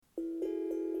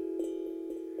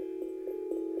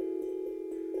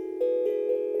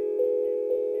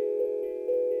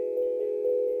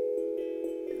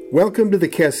Welcome to the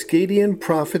Cascadian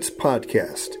Prophets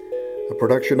Podcast, a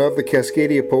production of the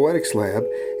Cascadia Poetics Lab,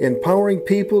 empowering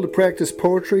people to practice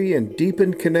poetry and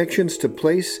deepen connections to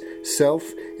place, self,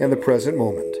 and the present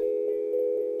moment.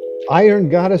 Iron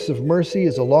Goddess of Mercy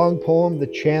is a long poem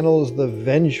that channels the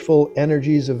vengeful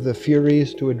energies of the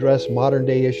Furies to address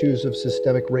modern-day issues of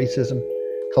systemic racism,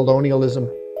 colonialism,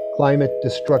 climate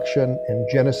destruction, and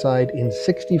genocide in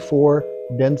 64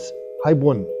 dense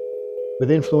haibun, with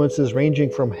influences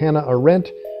ranging from Hannah Arendt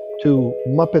to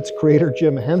Muppets creator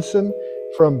Jim Henson,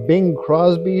 from Bing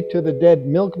Crosby to the Dead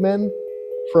Milkmen,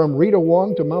 from Rita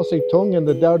Wong to Mao Zedong and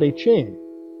the Tao Te Ching.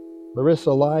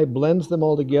 Larissa Lai blends them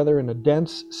all together in a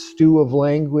dense stew of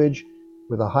language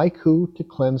with a haiku to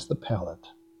cleanse the palate.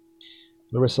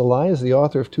 Larissa Lai is the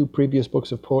author of 2 previous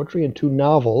books of poetry and 2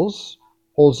 novels,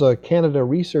 holds a Canada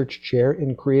Research Chair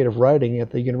in Creative Writing at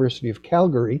the University of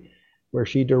Calgary, where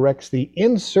she directs the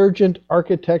Insurgent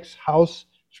Architects House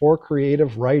for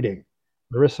Creative Writing.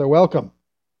 Larissa, welcome.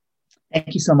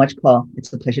 Thank you so much, Paul.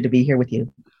 It's a pleasure to be here with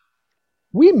you.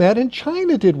 We met in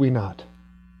China, did we not?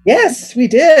 Yes, we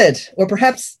did. Or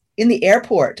perhaps in the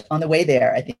airport on the way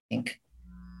there, I think.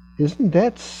 Isn't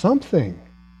that something?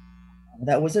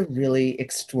 That was a really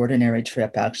extraordinary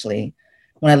trip, actually.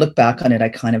 When I look back on it, I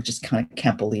kind of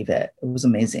can't believe it. It was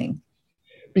amazing.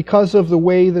 Because of the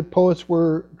way that poets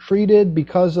were treated,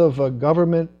 because of a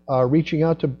government reaching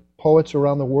out to poets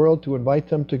around the world to invite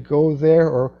them to go there,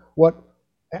 or what?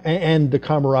 And the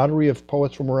camaraderie of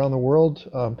poets from around the world,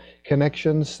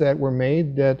 connections that were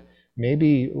made that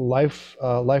maybe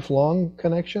lifelong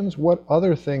connections. What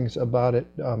other things about it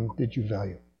did you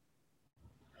value?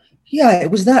 Yeah, it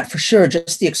was that for sure.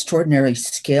 Just the extraordinary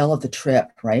scale of the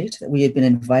trip, right? That we had been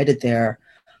invited there.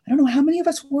 I don't know how many of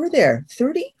us were there,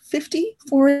 30, 50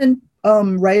 foreign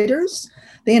writers.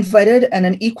 They invited and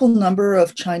an equal number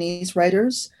of Chinese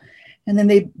writers. And then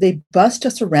they bussed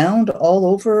us around all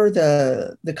over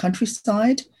the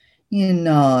countryside in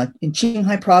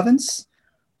Qinghai province.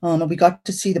 And we got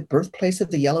to see the birthplace of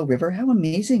the Yellow River. How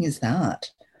amazing is that,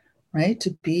 right?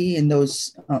 To be in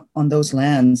those on those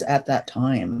lands at that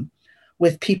time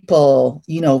with people,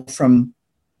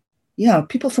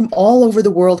 people from all over the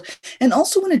world, and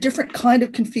also in a different kind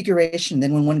of configuration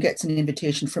than when one gets an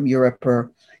invitation from Europe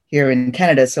or here in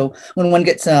Canada. So when one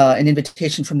gets an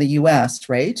invitation from the US,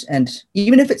 right? And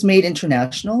even if it's made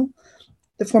international,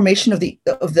 the formation of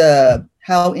the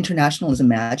how international is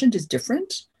imagined is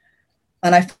different.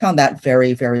 And I found that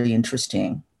very, very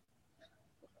interesting.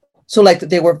 So like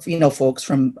they were, folks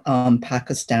from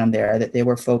Pakistan there, that they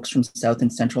were folks from South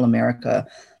and Central America.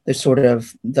 They're sort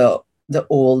of the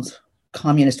old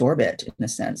communist orbit in a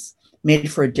sense, made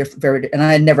for a different, and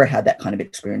I had never had that kind of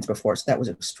experience before. So that was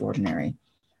extraordinary.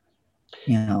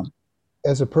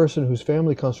 As a person whose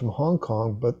family comes from Hong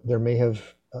Kong, but there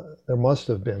must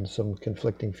have been some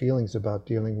conflicting feelings about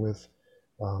dealing with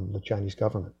the Chinese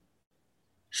government.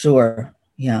 Sure.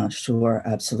 Yeah, sure.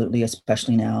 Absolutely.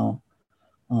 Especially now.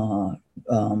 In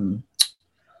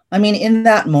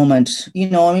that moment,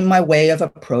 my way of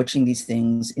approaching these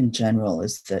things in general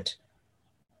is that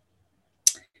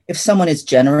if someone is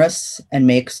generous and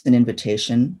makes an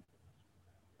invitation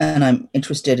and I'm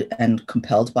interested and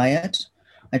compelled by it,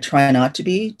 I try not to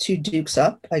be too dukes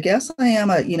up. I guess I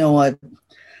am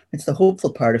it's the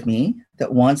hopeful part of me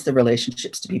that wants the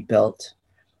relationships to be built,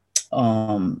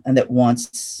 and that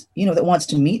wants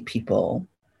to meet people.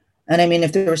 And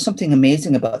if there was something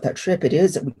amazing about that trip, it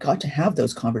is that we got to have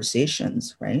those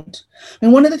conversations, right?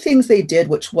 And one of the things they did,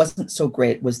 which wasn't so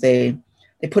great, was they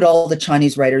put all the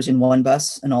Chinese writers in one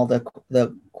bus and all the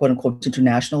quote unquote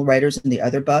international writers in the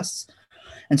other bus.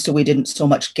 And so we didn't so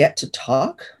much get to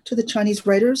talk to the Chinese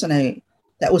writers. And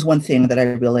that was one thing that I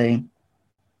really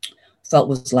felt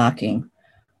was lacking.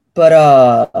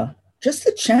 But just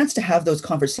the chance to have those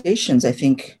conversations, I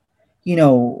think,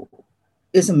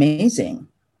 is amazing.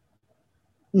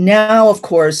 Now, of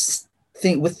course,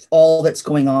 with all that's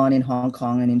going on in Hong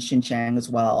Kong and in Xinjiang as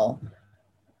well,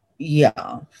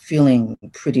 feeling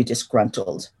pretty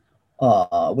disgruntled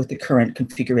with the current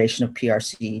configuration of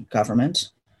PRC government.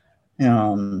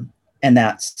 And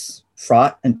that's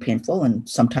fraught and painful, and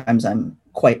sometimes I'm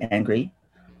quite angry.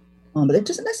 But it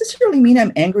doesn't necessarily mean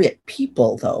I'm angry at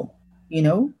people, though,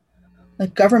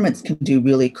 Like governments can do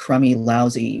really crummy,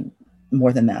 lousy,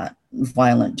 more than that,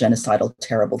 violent, genocidal,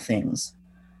 terrible things.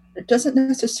 It doesn't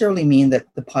necessarily mean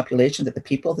that the population, that the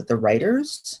people, that the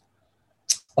writers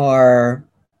are,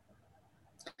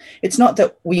 it's not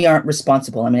that we aren't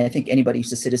responsible. I think anybody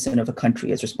who's a citizen of a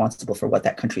country is responsible for what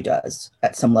that country does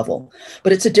at some level,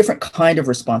 but it's a different kind of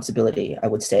responsibility, I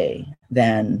would say,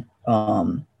 than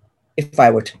if I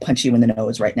were to punch you in the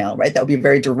nose right now, right? That would be a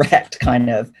very direct kind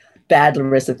of bad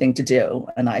Larissa thing to do,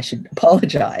 and I should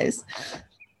apologize.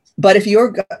 But if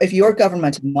your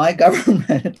government and my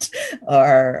government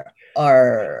are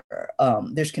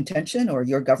there's contention, or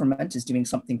your government is doing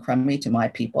something crummy to my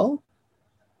people,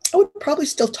 I would probably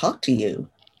still talk to you.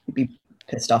 You'd be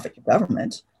pissed off at your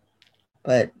government.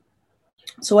 But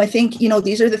so I think,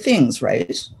 these are the things,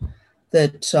 right?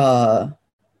 That,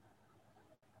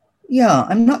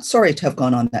 I'm not sorry to have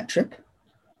gone on that trip.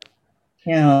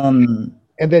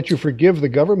 And that you forgive the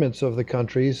governments of the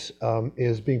countries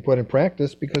is being put in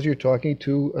practice because you're talking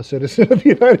to a citizen of the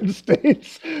United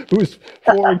States whose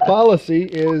foreign policy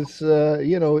is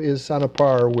on a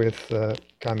par with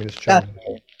communist China.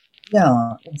 Exactly.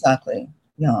 Yeah, exactly.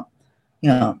 Yeah.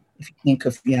 If you think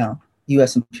of,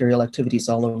 U.S. imperial activities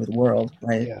all over the world,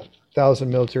 right? Yeah, 1,000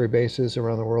 military bases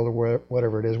around the world, or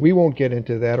whatever it is. We won't get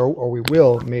into that, or we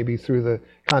will, maybe through the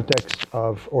context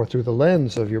of, or through the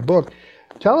lens of your book.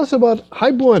 Tell us about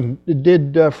Haibun.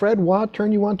 Did Fred Watt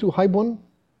turn you on to Haibun?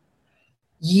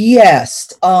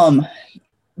 Yes. But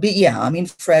yeah, I mean,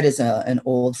 Fred is an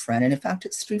old friend. And in fact,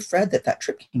 it's through Fred that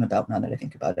trip came about, now that I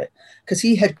think about it. Because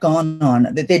he had gone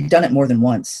on, they'd done it more than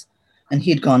once. And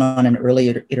he'd gone on an early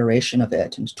iteration of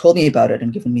it and told me about it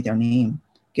and given me their name,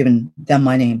 given them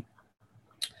my name.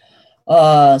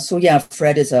 So yeah,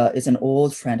 Fred is an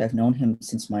old friend. I've known him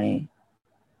since my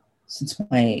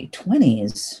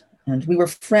 20s. And we were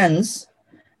friends.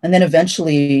 And then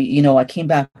eventually, I came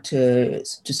back to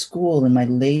school in my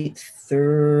late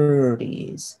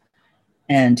 30s.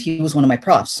 And he was one of my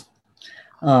profs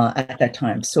at that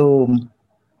time. So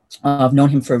I've known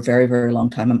him for a very, very long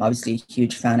time. I'm obviously a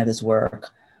huge fan of his work.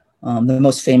 The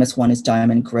most famous one is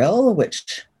Diamond Grill,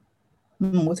 with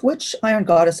which Iron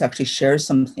Goddess actually shares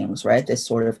some things, right? This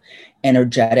sort of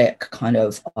energetic kind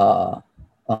of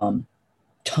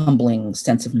tumbling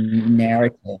sense of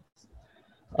narrative.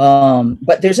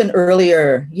 But there's an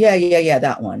earlier,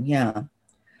 that one, yeah.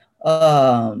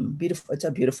 Beautiful. It's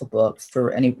a beautiful book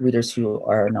for any readers who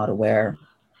are not aware.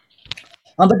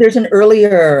 But there's an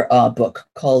earlier book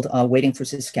called Waiting for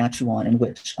Saskatchewan, in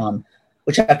which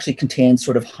actually contains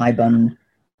sort of Haibun,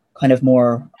 kind of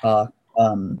more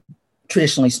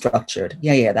traditionally structured.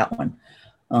 Yeah, that one.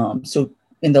 So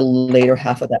in the later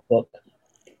half of that book,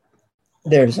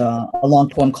 there's a long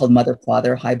poem called Mother,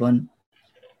 Father, Haibun,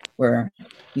 where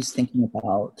he's thinking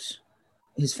about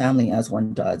his family as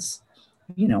one does,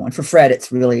 and for Fred,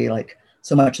 it's really like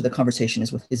so much of the conversation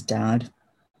is with his dad.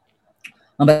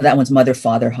 But that one's Mother,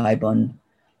 Father, Haibun.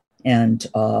 And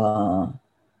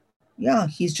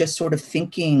he's just sort of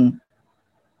thinking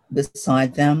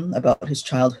beside them about his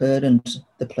childhood and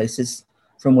the places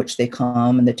from which they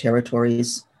come and the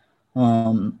territories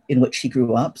in which he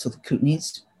grew up, so the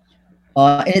Kootenays.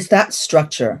 And it's that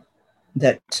structure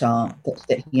that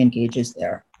he engages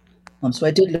there. So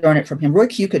I did learn it from him. Roy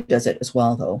Keuka does it as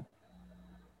well, though.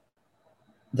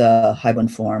 The Haibun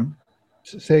form.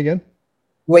 Say again?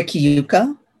 Roy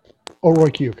Keuka. Oh, Roy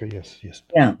Keuka, yes.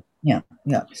 Yeah.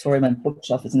 Sorry, my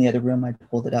bookshelf is in the other room. I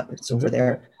pulled it up. It's over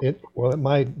there.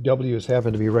 My W's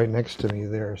happen to be right next to me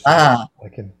there. So I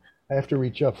have to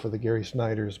reach up for the Gary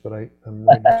Snyders, but I'm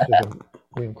right next to the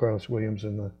William Carlos Williams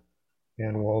and the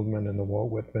Ann Waldman and the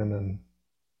Walt Whitman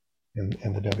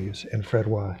and the W's and Fred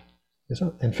Y.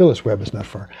 And Phyllis Webb is not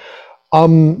far.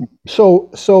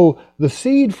 So the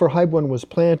seed for Haibun was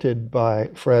planted by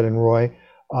Fred and Roy,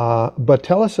 but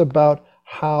tell us about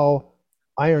how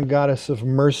Iron Goddess of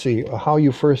Mercy, how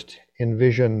you first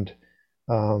envisioned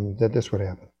that this would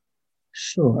happen.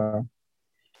 Sure.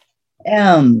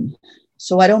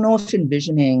 So I don't know if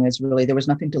envisioning is really, there was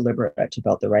nothing deliberate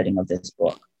about the writing of this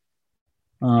book.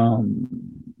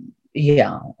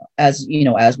 As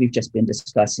we've just been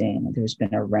discussing, there's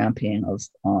been a ramping of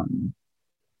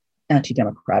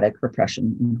anti-democratic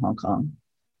repression in Hong Kong.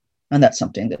 And that's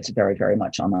something that's very, very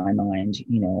much on my mind,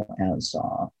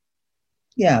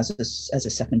 as a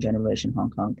second generation Hong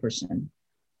Kong person.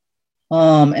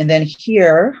 And then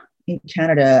here in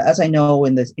Canada, as I know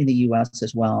in the US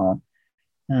as well,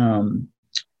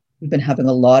 we've been having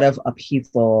a lot of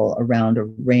upheaval around a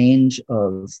range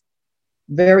of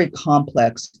very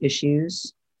complex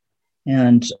issues.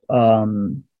 And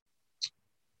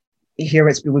here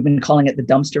we've been calling it the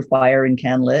dumpster fire in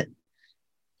CanLit,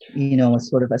 a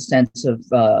sort of a sense of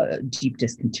deep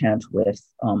discontent with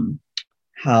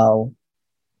how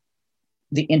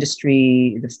the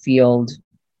industry, the field,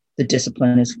 the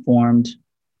discipline is formed,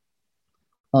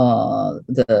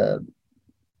 the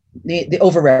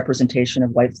overrepresentation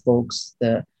of white folks,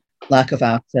 the lack of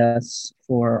access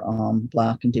for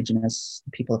Black, Indigenous,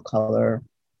 people of color,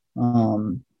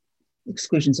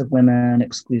 exclusions of women,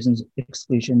 exclusions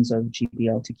of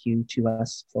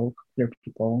GBLTQ2S folk, queer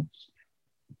people.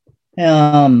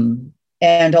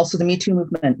 And also the Me Too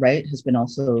movement, right, has been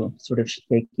also sort of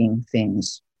shaking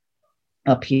things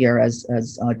up here as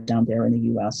down there in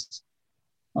the US.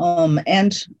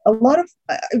 And a lot of,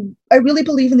 I really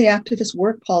believe in the activist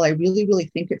work, Paul. I really, really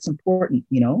think it's important,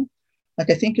 you know? Like,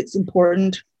 I think it's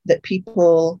important that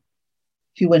people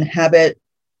who inhabit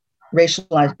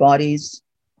racialized bodies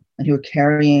and who are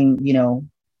carrying, you know,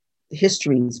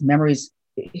 histories, memories,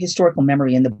 historical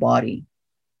memory in the body.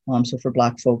 So for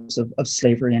Black folks of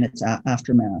slavery and its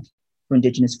aftermath, for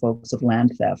Indigenous folks of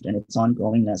land theft and its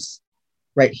ongoingness.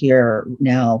 Right here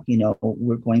now, you know,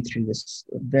 we're going through this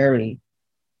very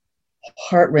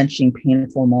heart-wrenching,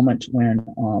 painful moment when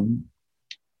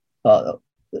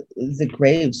the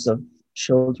graves of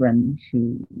children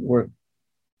who were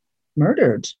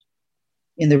murdered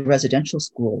in the residential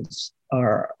schools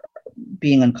are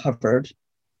being uncovered.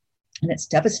 And it's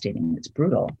devastating, it's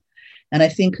brutal. And I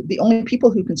think the only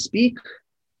people who can speak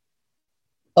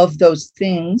of those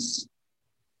things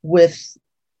with,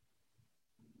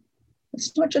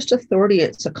 it's not just authority,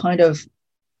 it's a kind of,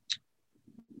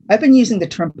 I've been using the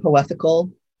term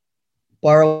poethical,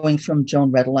 borrowing from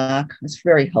Joan Redelac. It's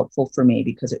very helpful for me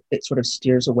because it sort of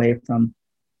steers away from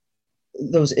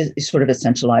those sort of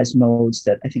essentialized modes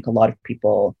that I think a lot of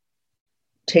people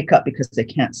take up because they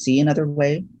can't see another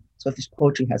way. So if this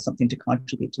poetry has something to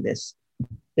contribute to this,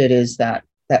 it is that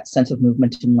sense of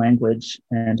movement in language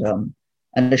and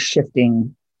a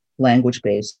shifting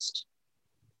language-based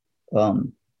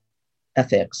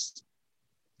ethics.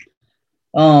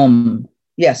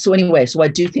 Yeah, so anyway, so I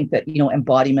do think that, you know,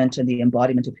 embodiment and the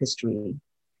embodiment of history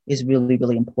is really,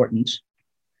 really important.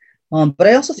 But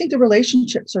I also think the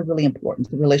relationships are really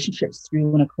important, the relationships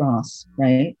through and across,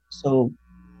 right? So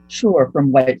sure,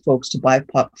 from white folks to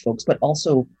BIPOC folks, but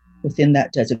also within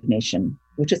that designation,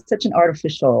 which is such an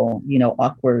artificial, you know,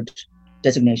 awkward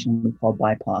designation we call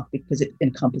BIPOC, because it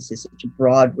encompasses such a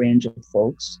broad range of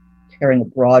folks carrying a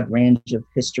broad range of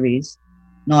histories,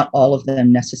 not all of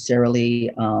them necessarily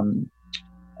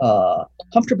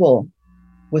comfortable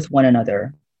with one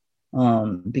another.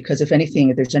 Because if anything,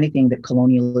 if there's anything that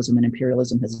colonialism and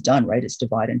imperialism has done, right, it's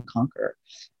divide and conquer.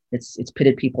 It's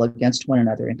pitted people against one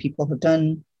another, and people have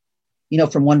done, you know,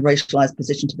 from one racialized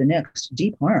position to the next,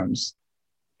 deep harms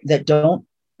that don't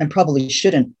and probably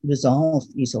shouldn't resolve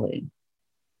easily.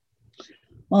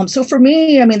 So for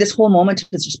me, I mean, this whole moment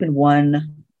has just been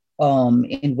one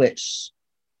in which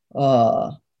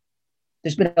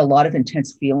there's been a lot of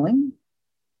intense feeling.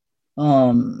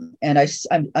 And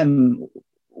I'm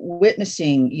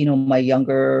witnessing, you know, my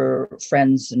younger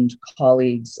friends and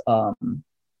colleagues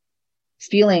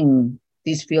feeling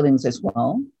these feelings as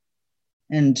well.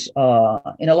 And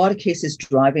in a lot of cases,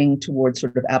 driving towards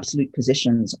sort of absolute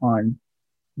positions on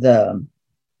the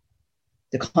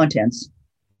contents,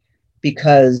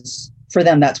 because for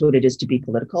them, that's what it is to be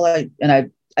political. I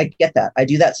get that. I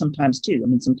do that sometimes too. I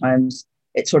mean, sometimes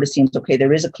it sort of seems, okay,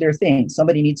 there is a clear thing.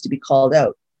 Somebody needs to be called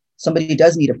out. Somebody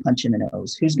does need a punch in the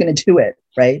nose. Who's going to do it,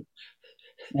 right?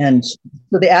 And so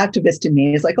the activist in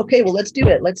me is like, okay, well, let's do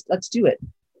it. Let's do it.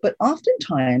 But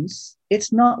oftentimes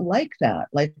it's not like that.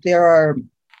 Like there are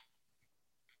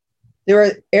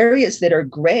areas that are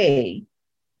gray,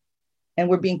 and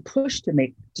we're being pushed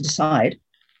to decide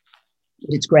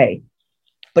that it's gray.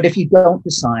 But if you don't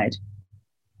decide,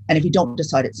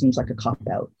 it seems like a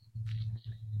cop-out.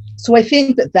 So I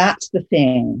think that that's the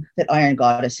thing that Iron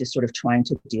Goddess is sort of trying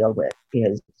to deal with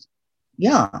is,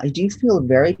 yeah, I do feel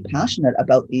very passionate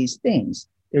about these things.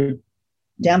 They're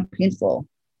damn painful,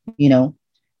 you know?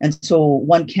 And so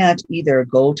one can't either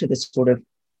go to this sort of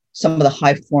some of the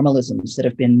high formalisms that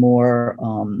have been more,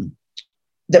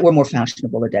 that were more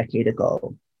fashionable a decade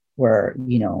ago, where,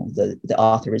 you know, the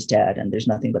author is dead and there's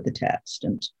nothing but the text.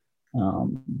 And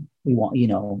we want, you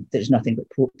know, there's nothing but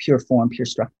pure form, pure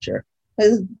structure.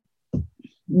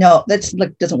 No, that's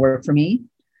like, doesn't work for me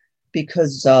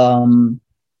because I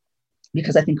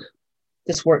think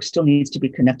this work still needs to be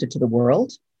connected to the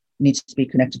world. It needs to be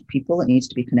connected to people. It needs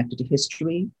to be connected to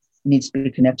history. It needs to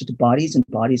be connected to bodies and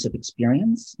bodies of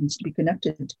experience. It needs to be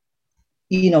connected,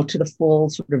 you know, to the full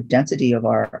sort of density of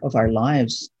our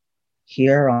lives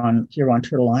here on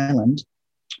Turtle Island.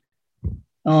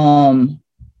 And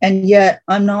yet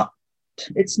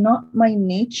it's not my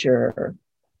nature,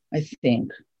 I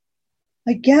think.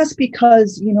 I guess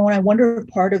because, you know, and I wonder if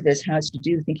part of this has to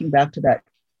do, thinking back to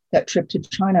that trip to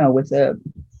China, with a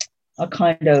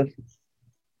kind of,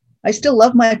 I still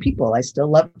love my people. I still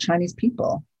love Chinese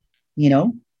people, you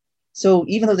know? So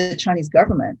even though the Chinese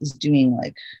government is doing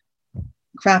like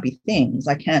crappy things.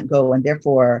 I can't go and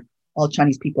therefore all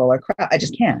Chinese people are crap. I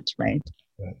just can't, right?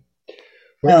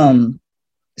 Right.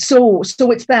 So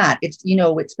it's that. It's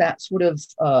that sort of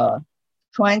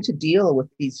trying to deal with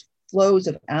these flows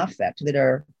of affect that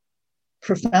are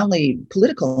profoundly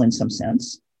political in some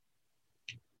sense,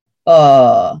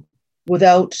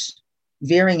 without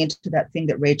veering into that thing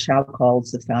that Ray Chow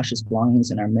calls the fascist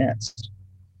belongings in our midst.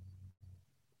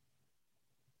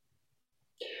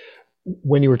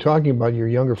 When you were talking about your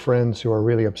younger friends who are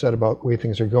really upset about the way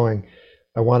things are going,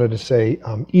 I wanted to say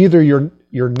either you're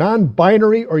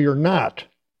non-binary or you're not.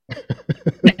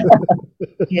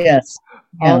 Yes.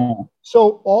 Yeah.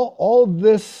 So all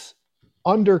this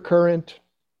undercurrent,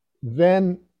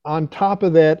 then on top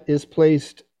of that is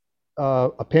placed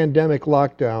a pandemic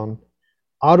lockdown,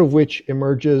 out of which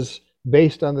emerges,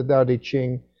 based on the Tao Te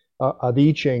Ching, the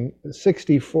I Ching,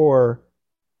 64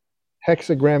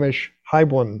 hexagramish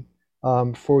Haibun,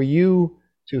 for you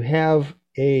to have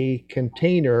a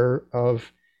container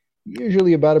of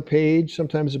usually about a page,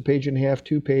 sometimes a page and a half,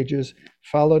 2 pages,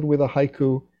 followed with a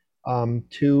haiku,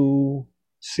 to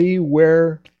see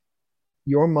where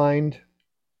your mind,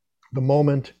 the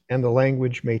moment, and the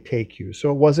language may take you.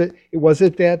 So was it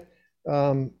that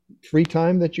free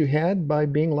time that you had by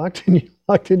being locked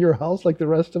in your house like the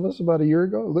rest of us about a year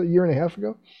and a half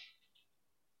ago?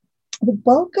 The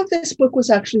bulk of this book was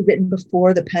actually written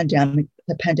before the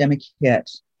pandemic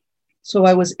hit. So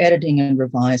I was editing and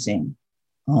revising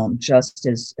just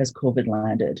as COVID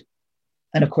landed.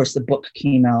 And of course, the book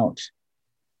came out.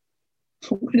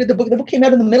 When did the book came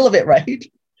out in the middle of it, right?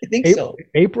 I think so.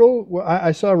 April? Well,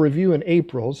 I saw a review in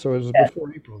April, so it was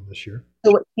before April this year.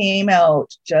 So it came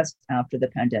out just after the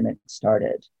pandemic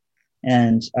started.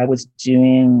 And I was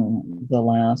doing the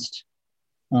last,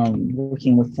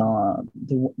 working with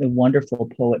the wonderful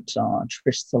poet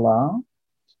Trish Salah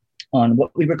on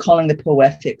what we were calling the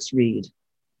poetics read.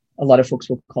 A lot of folks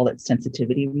will call it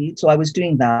sensitivity read. So I was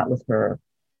doing that with her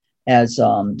as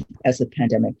the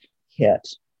pandemic hit.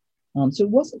 So it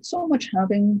wasn't so much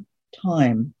having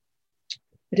time.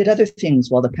 I did other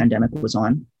things while the pandemic was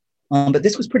on, but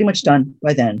this was pretty much done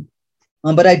by then.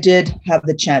 But I did have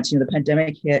the chance, the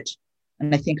pandemic hit,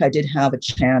 and I think I did have a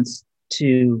chance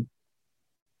to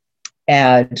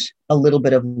add a little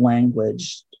bit of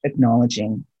language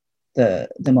acknowledging the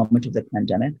moment of the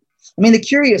pandemic. I mean, the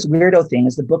curious weirdo thing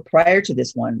is the book prior to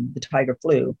this one, The Tiger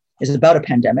Flew, is about a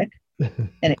pandemic.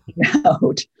 And it came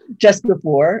out just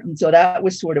before. And so that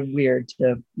was sort of weird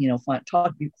to,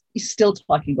 still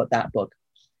talking about that book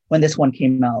when this one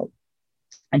came out,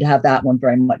 and to have that one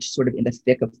very much sort of in the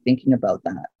thick of thinking about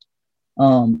that.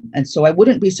 And so I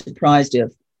wouldn't be surprised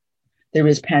if there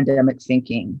is pandemic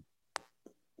thinking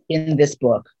in this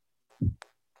book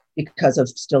because of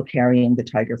still carrying The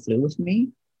Tiger Flew with me.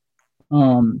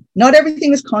 Not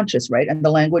everything is conscious, right? And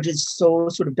the language is so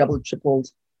sort of double, tripled,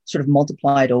 sort of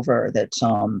multiplied over that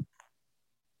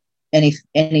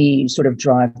any sort of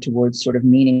drive towards sort of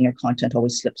meaning or content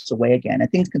always slips away again.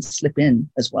 And things can slip in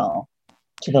as well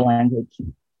to the language.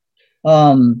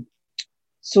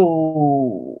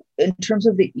 So in terms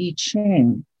of the I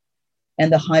Ching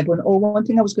and the Haibun, one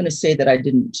thing I was going to say that I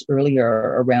didn't earlier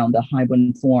around the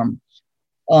Haibun form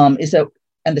is that,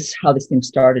 and this how this thing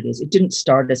started, is it didn't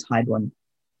start as Haibun.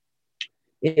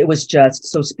 It was just,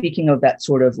 so speaking of that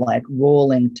sort of like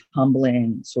rolling,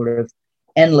 tumbling, sort of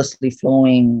endlessly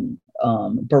flowing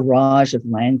barrage of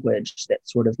language that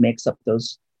sort of makes up the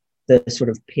sort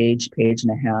of page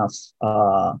and a half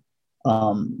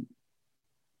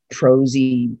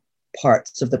prosy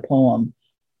parts of the poem.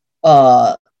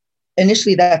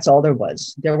 Initially, that's all there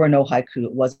was. There were no haiku.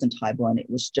 It wasn't Haibun. It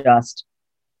was just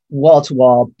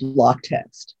wall-to-wall block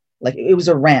text. Like it was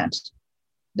a rant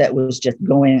that was just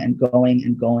going and going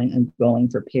and going and going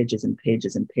for pages and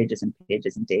pages and pages and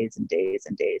pages and days and days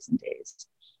and days and days.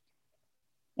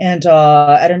 And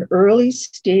at an early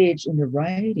stage in the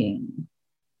writing,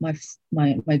 my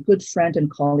good friend and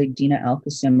colleague Dina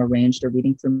Al-Qasim arranged a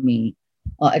reading for me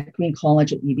at Queen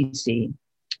College at UBC.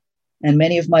 And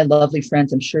many of my lovely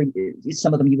friends, I'm sure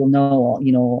some of them you will know,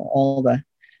 all the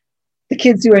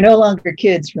kids who are no longer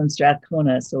kids from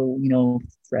Strathcona. So,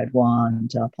 Fred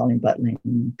Wand, Pauline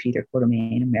Butling, Peter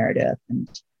Quartermain, and Meredith, and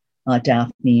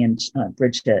Daphne and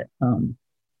Bridget.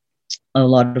 A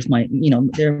lot of my,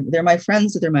 they're my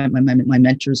friends, they're my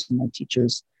mentors and my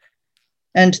teachers.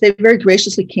 And they very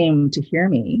graciously came to hear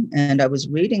me. And I was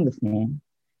reading the thing.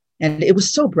 And it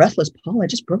was so breathless, Paul, I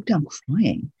just broke down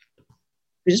crying.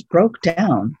 I just broke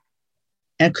down.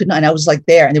 And could not, and I was like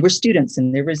there, and there were students,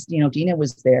 and there was, Dina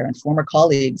was there, and former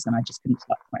colleagues, and I just couldn't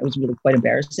stop. It was really quite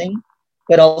embarrassing,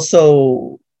 but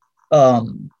also,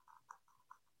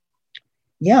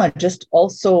 yeah, just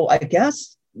also, I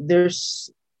guess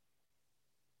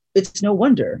it's no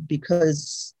wonder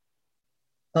because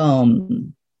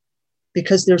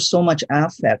there's so much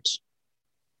affect,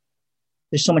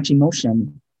 there's so much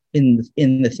emotion in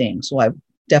the thing. So I'm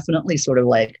definitely sort of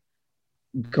like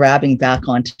grabbing back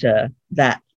onto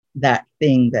that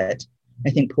thing that I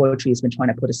think poetry has been trying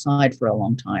to put aside for a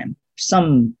long time.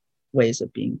 Some ways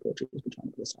of being poetry has been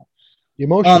trying to put aside.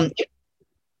 Emotion.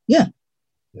 Yeah.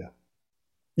 Yeah.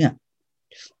 Yeah.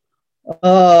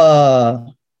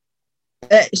 Paul,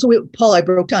 I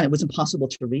broke down. It was impossible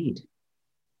to read.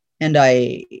 And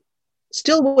I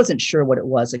still wasn't sure what it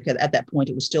was. Like at that point,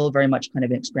 it was still very much kind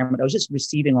of an experiment. I was just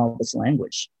receiving all this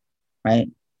language, right?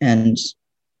 And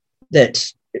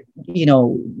that,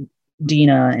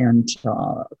 Dina and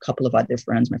a couple of other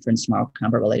friends, my friend Smaro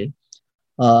Camberley,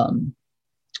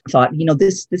 thought,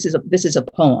 this is a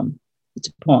poem. It's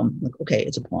a poem. Like, okay,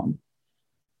 it's a poem.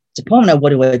 It's a poem. Now, what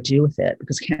do I do with it?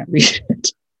 Because I can't read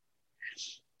it.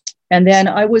 And then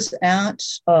I was at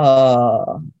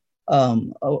a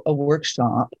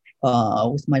workshop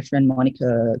with my friend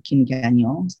Monica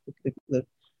King-Gagnon, the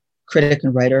critic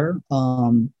and writer,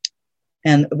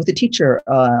 and with the teacher,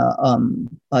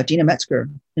 Gina Metzger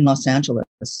in Los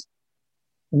Angeles.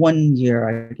 One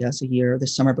year, I guess, the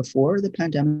summer before the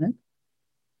pandemic,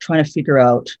 trying to figure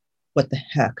out what the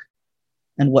heck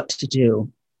and what to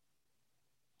do.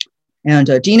 And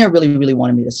Dina really, really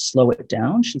wanted me to slow it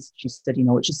down. She said,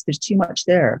 there's too much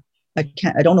there. I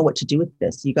don't know what to do with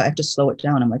this. I have to slow it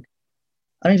down. I'm like,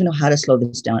 I don't even know how to slow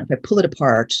this down. If I pull it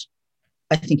apart,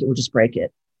 I think it will just break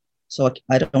it. So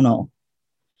I don't know.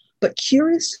 But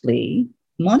curiously,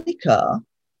 Monica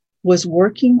was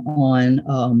working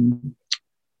on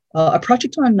a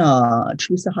project on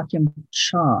Teresa Hakim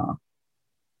Cha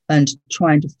and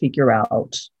trying to figure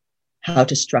out how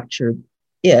to structure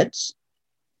it.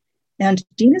 And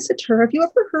Dina said to her, have you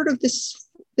ever heard of this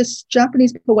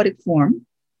Japanese poetic form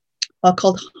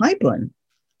called haibun?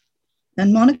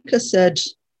 And Monica said,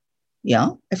 yeah,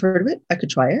 I've heard of it. I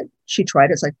could try it. She tried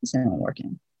it. It's like, this ain't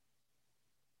working.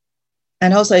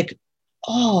 And I was like,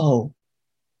 oh,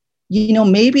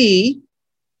 maybe,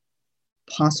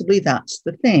 possibly that's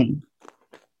the thing.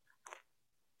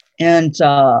 And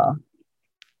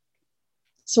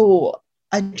so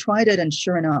I tried it, and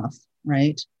sure enough,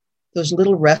 right, those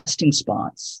little resting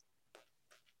spots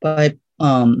by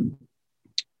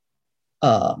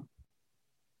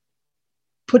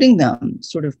putting them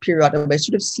sort of periodically, by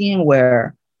sort of seeing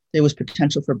where there was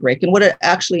potential for break. And what it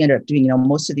actually ended up doing,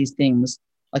 most of these things,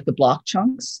 like the block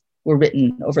chunks, were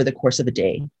written over the course of a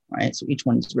day, right? So each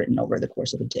one is written over the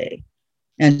course of a day.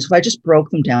 And so I just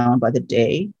broke them down by the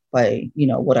day, by,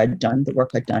 what I'd done, the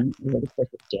work I'd done over the course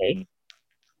of the day.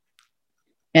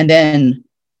 And then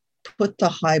put the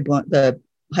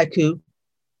haiku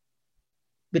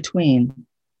between.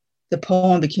 The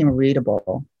poem became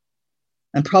readable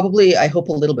and probably, I hope,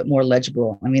 a little bit more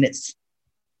legible. I mean, it's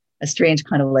a strange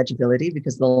kind of legibility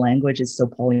because the language is so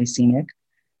polysemic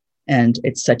and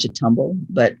it's such a tumble,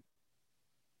 but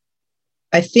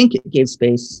I think it gave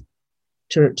space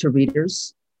to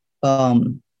readers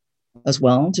as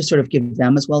well, to sort of give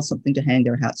them as well something to hang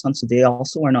their hats on, so they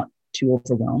also are not too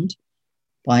overwhelmed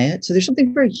by it. So there's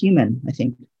something very human, I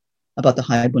think, about the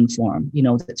haibun form,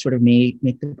 that sort of make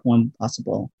the poem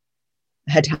possible.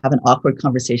 I had to have an awkward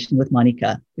conversation with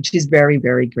Monica, but she's very,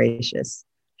 very gracious.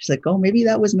 She's like, oh, maybe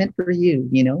that was meant for you,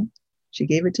 She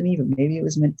gave it to me, but maybe it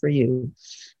was meant for you.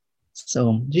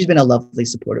 So she's been a lovely,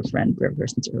 supportive friend ever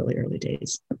since early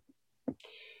days.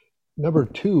 Number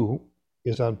 2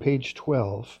 is on page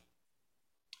 12.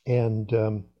 And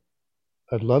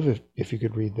I'd love if you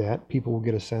could read that. People will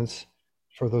get a sense,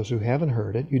 for those who haven't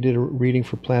heard it. You did a reading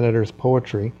for Planet Earth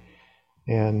Poetry.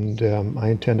 And I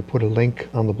intend to put a link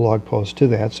on the blog post to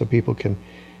that so people can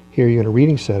hear you in a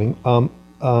reading setting.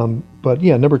 But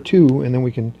yeah, number 2, and then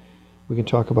we can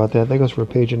talk about that. That goes for a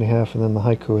page and a half, and then the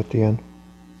haiku at the end.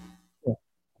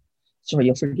 Sorry,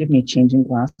 you'll forgive me changing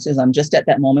glasses. I'm just at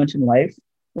that moment in life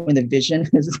when the vision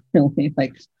is really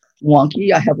like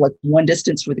wonky. I have like one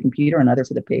distance for the computer, another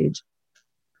for the page.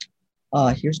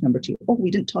 Here's number 2. Oh, we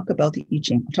didn't talk about the I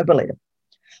Ching. I'll talk about it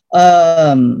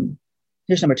later.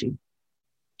 Here's number 2.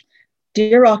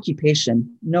 Dear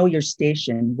occupation, know your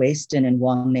station, Wastin and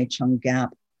Wangne Chung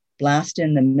Gap, blast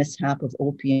in the mishap of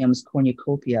opium's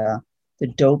cornucopia, the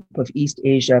dope of East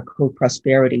Asia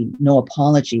co-prosperity, no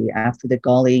apology after the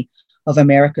golly of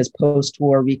America's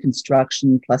post-war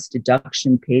reconstruction plus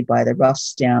deduction paid by the rough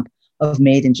stamp of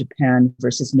made in Japan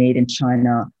versus made in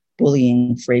China,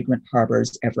 bullying fragrant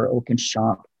harbors ever open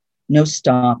shop. No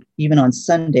stop. Even on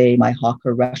Sunday, my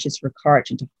hawker rushes her cart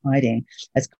into hiding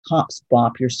as cops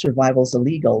bop your survival's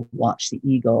illegal, watch the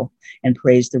eagle, and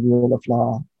praise the rule of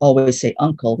law. Always say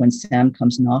uncle when Sam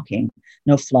comes knocking.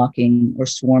 No flocking or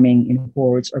swarming in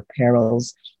hordes or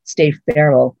perils. Stay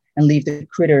feral and leave the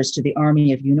critters to the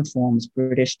army of uniforms,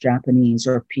 British, Japanese,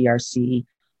 or PRC.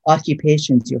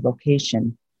 Occupation's your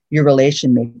vocation. Your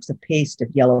relation makes a paste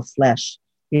of yellow flesh,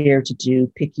 here to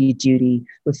do picky duty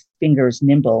with fingers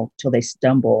nimble till they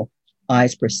stumble,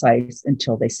 eyes precise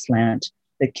until they slant,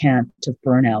 the cant of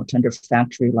burnout under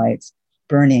factory lights,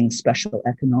 burning special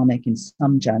economic in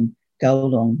Samjan,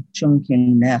 Gaolong,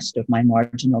 Chungking nest of my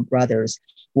marginal brothers,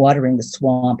 watering the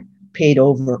swamp, paved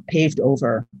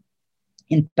over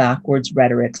in backwards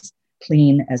rhetorics,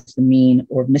 clean as the mean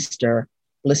or Mr.,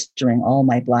 blistering all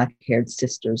my black-haired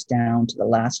sisters down to the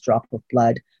last drop of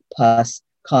blood, pus,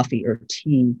 coffee or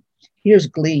tea. Here's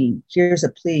glee, here's a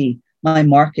plea, my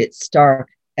market stark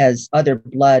as other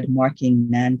blood marking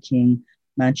Nanking,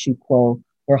 Manchukuo,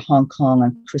 or Hong Kong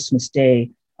on Christmas Day,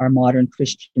 our modern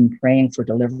Christian praying for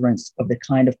deliverance of the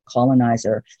kind of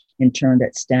colonizer interned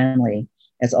at Stanley,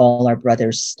 as all our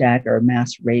brothers stagger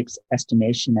mass rapes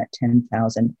estimation at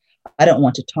 10,000. I don't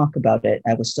want to talk about it.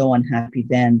 I was so unhappy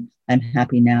then. I'm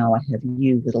happy now. I have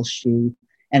you, little shoe,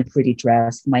 and pretty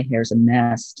dress. My hair's a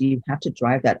mess. Do you have to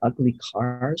drive that ugly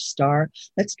car, Star?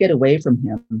 Let's get away from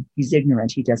him. He's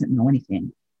ignorant. He doesn't know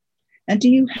anything. And do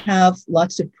you have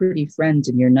lots of pretty friends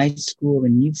in your nice school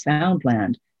in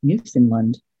Newfoundland,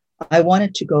 Newfoundland? I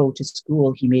wanted to go to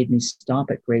school. He made me stop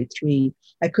at grade 3.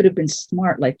 I could have been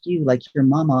smart like you, like your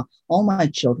mama. All my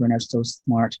children are so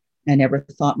smart. I never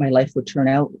thought my life would turn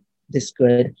out this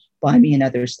good. Buy me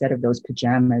another set of those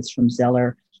pajamas from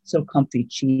Zeller. So comfy,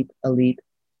 cheap, elite.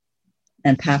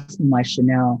 And pass me my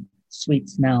Chanel, sweet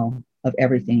smell of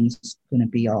everything's gonna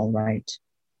be all right.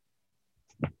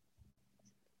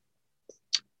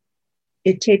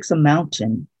 It takes a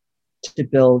mountain to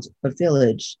build a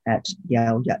village at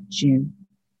Yao Yat-jun,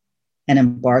 an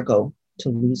embargo to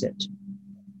lose it.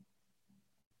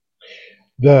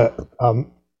 The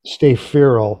stay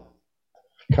feral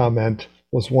comment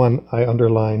was one I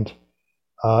underlined.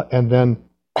 And then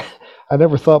I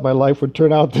never thought my life would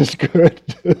turn out this good.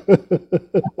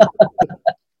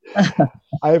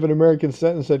 I have an American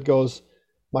sentence that goes,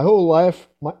 my whole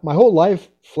life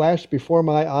flashed before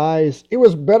my eyes. It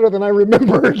was better than I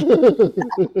remembered.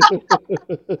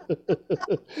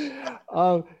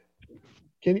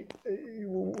 Can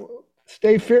you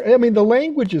stay feral? I mean, the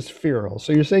language is feral.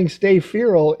 So you're saying stay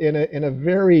feral in a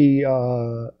very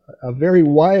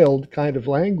wild kind of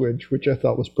language, which I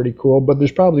thought was pretty cool. But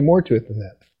there's probably more to it than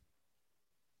that.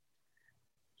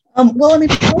 Well, I mean,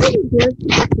 part of what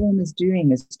the poem is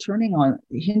doing is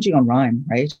hinging on rhyme,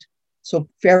 right? So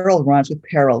feral rhymes with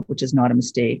peril, which is not a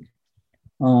mistake.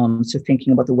 So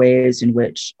thinking about the ways in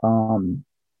which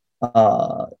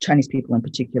Chinese people in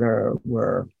particular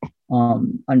were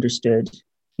understood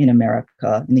in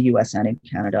America, in the US and in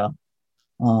Canada,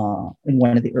 in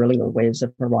one of the earlier waves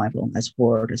of arrival as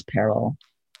horde, as peril,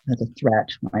 as a threat,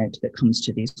 right, that comes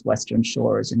to these Western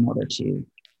shores in order to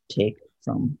take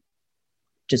from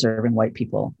deserving white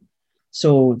people.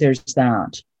 So there's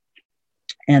that.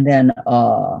 And then,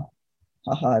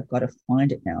 I've got to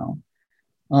find it now.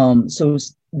 So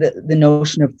the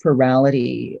notion of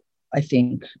plurality, I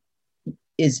think,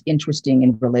 is interesting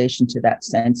in relation to that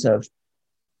sense of,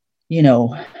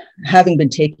 having been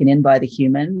taken in by the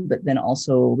human, but then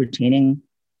also retaining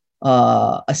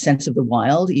a sense of the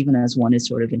wild, even as one is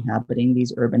sort of inhabiting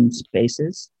these urban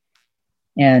spaces.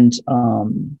 And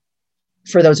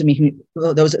for those of me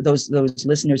those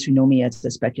listeners who know me as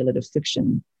a speculative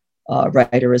fiction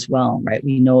writer as well, right?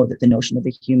 We know that the notion of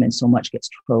the human so much gets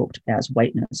troped as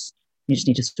whiteness. You just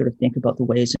need to sort of think about the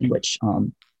ways in which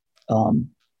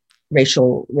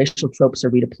racial tropes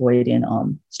are redeployed in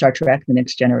Star Trek: The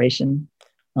Next Generation.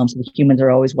 So the humans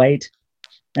are always white,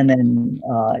 and then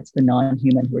it's the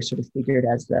non-human who are sort of figured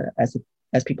as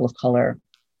people of color.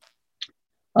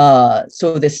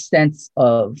 So this sense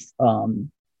of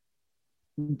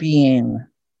being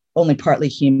only partly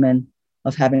human,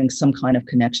 of having some kind of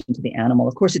connection to the animal.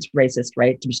 Of course, it's racist,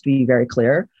 right? To be very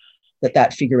clear,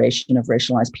 that figuration of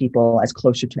racialized people as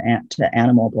closer to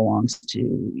animal belongs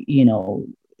to,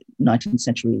 19th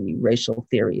century racial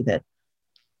theory that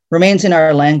remains in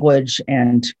our language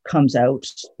and comes out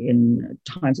in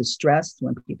times of stress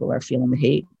when people are feeling the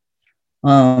hate.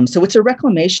 So it's a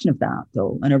reclamation of that,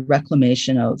 though, and a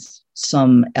reclamation of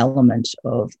some element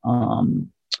of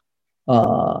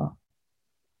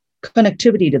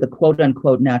connectivity to the quote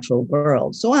unquote natural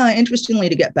world. So interestingly,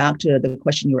 to get back to the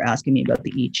question you were asking me about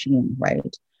the I Ching,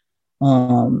 right?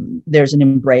 There's an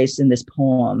embrace in this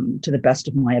poem, to the best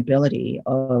of my ability,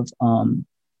 of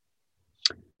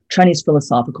Chinese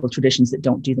philosophical traditions that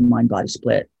don't do the mind-body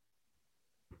split.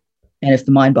 And if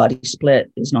the mind-body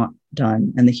split is not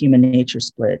done, and the human nature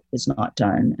split is not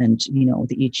done, and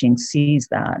the I Ching sees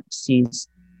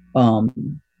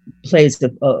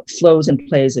flows and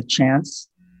plays of chance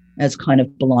as kind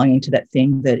of belonging to that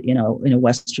thing that in a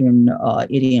Western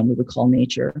idiom we would call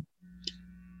nature.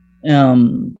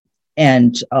 So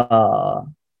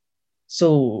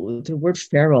the word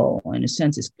feral, in a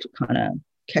sense, is kind of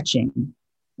catching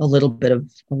a little bit of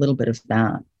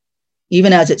that,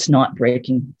 even as it's not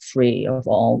breaking free of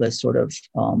all this sort of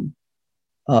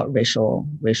racial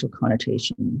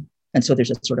connotation. And so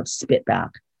there's a sort of spit back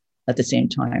at the same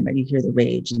time, and you hear the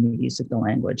rage in the use of the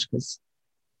language, because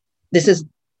this is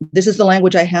the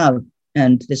language I have,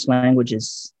 and this language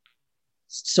is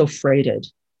so freighted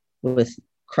with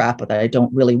crap that I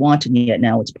don't really want, and yet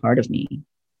now it's part of me.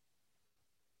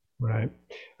 Right.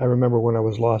 I remember when I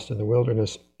was lost in the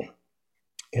wilderness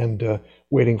and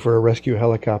waiting for a rescue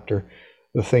helicopter,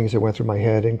 the things that went through my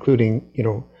head, including,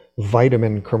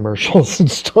 vitamin commercials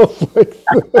and stuff like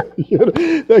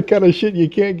that. That kind of shit, you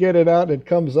can't get it out. It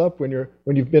comes up when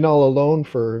you've been all alone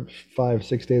for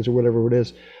 5-6 days or whatever it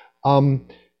is.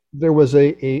 There was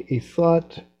a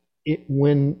thought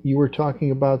when you were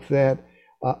talking about that,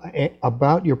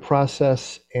 about your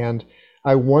process, and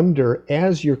I wonder,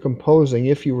 as you're composing,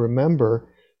 if you remember,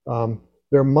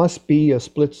 there must be a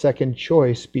split-second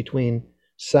choice between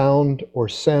sound or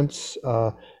sense,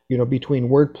 between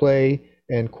wordplay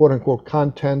and quote-unquote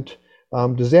content.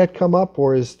 Does that come up,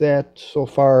 or is that so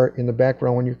far in the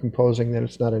background when you're composing that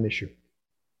it's not an issue?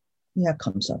 Yeah, it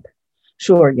comes up.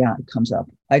 Sure, yeah, it comes up.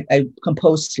 I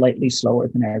compose slightly slower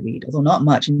than I read, although not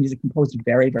much, and these are composed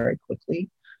very, very quickly.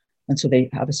 And so they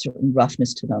have a certain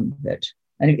roughness to them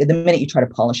and the minute you try to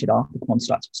polish it off, the poem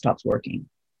stops working.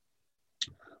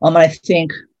 And I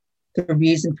think the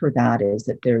reason for that is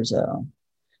that there's a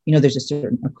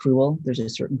certain accrual, there's a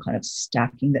certain kind of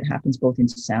stacking that happens both in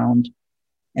sound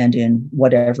and in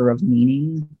whatever of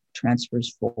meaning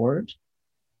transfers forward.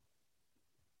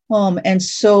 And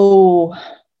so,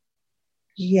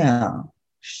 yeah,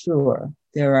 sure,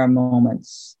 there are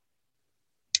moments.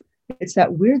 It's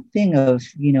that weird thing of,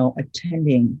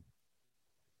 attending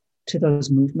to those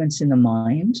movements in the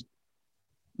mind.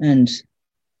 And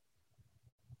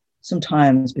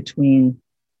sometimes between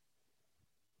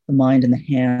the mind and the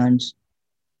hand,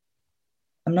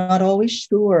 I'm not always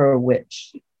sure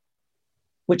which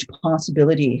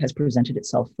possibility has presented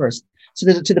itself first. So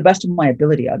that, to the best of my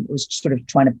ability, I was sort of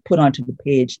trying to put onto the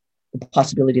page the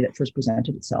possibility that first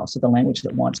presented itself, so the language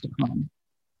that wants to come.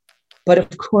 But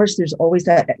of course, there's always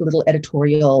that little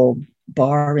editorial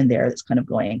bar in there that's kind of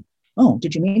going, oh,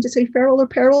 did you mean to say feral or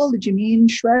peril? Did you mean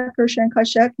Shrek or Chiang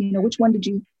Kai-shek? Which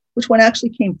one actually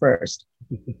came first?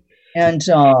 And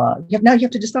you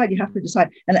have to decide.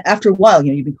 And after a while,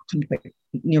 you become quite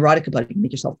neurotic about it. You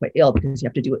make yourself quite ill because you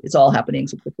have to do it. It's all happening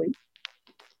so quickly.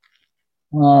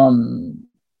 Paul,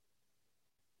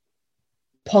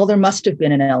 there must have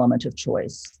been an element of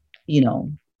choice,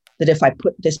 that if I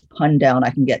put this pun down,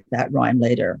 I can get that rhyme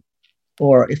later.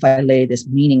 Or if I lay this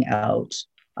meaning out,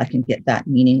 I can get that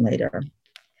meaning later.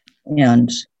 And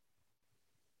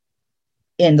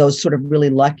in those sort of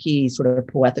really lucky sort of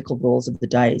poetical rolls of the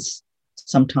dice,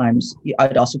 sometimes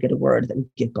I'd also get a word that would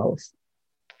give both,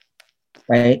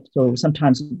 right? So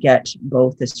sometimes you get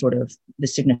both this sort of the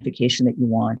signification that you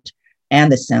want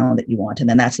and the sound that you want, and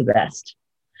then that's the best.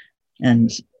 And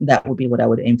that would be what I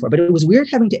would aim for. But it was weird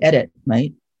having to edit,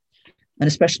 right? And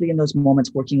especially in those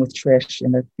moments working with Trish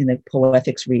in the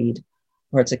poetics read,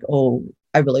 where it's like, oh,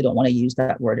 I really don't want to use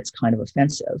that word. It's kind of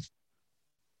offensive.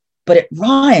 But it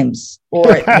rhymes,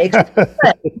 or it makes sense.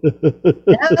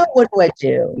 Now what do I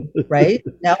do, right?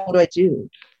 Now what do I do?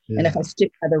 Yeah. And if I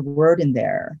stick another word in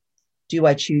there, do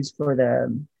I choose for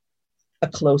a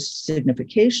close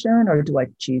signification, or do I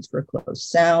choose for a close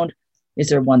sound? Is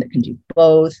there one that can do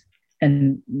both?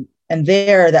 And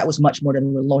there, that was much more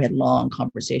than we had long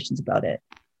conversations about it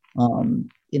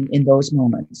in those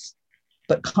moments.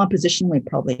 But compositionally,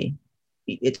 probably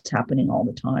it's happening all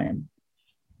the time.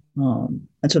 And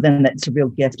so then that's a real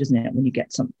gift, isn't it? When you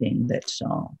get something that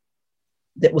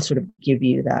will sort of give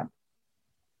you that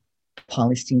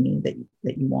polysemy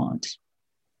that you want.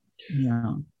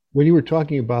 Yeah. When you were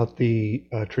talking about the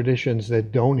traditions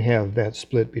that don't have that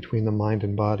split between the mind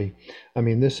and body, I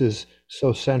mean, this is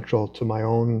so central to my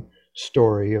own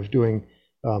story of doing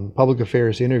public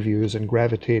affairs interviews and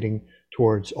gravitating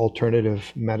towards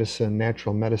alternative medicine,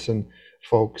 natural medicine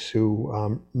folks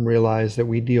who realize that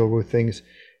we deal with things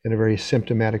in a very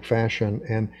symptomatic fashion.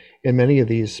 And in many of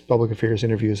these public affairs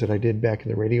interviews that I did back in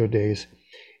the radio days,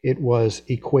 it was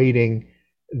equating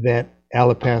that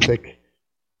allopathic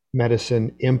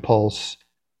medicine impulse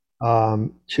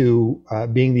to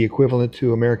being the equivalent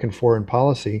to American foreign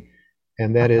policy,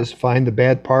 and that is find the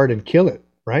bad part and kill it,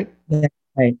 right? Yeah,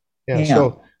 right. Yeah.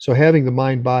 Yeah. So having the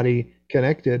mind body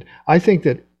connected, I think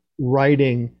that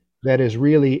writing that is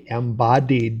really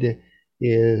embodied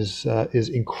is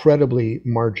incredibly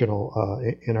marginal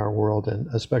in our world, and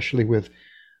especially with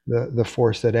the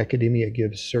force that academia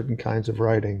gives certain kinds of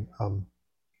writing.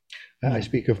 I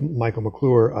speak of Michael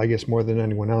McClure, I guess, more than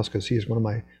anyone else, because he's one of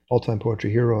my all-time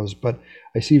poetry heroes. But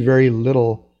I see very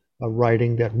little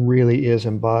writing that really is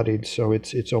embodied. So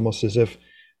it's almost as if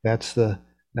that's the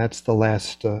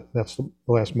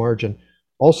last margin.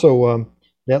 Also,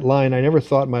 that line, "I never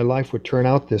thought my life would turn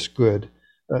out this good,"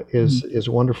 is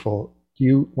wonderful. Do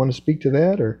you want to speak to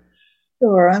that, or?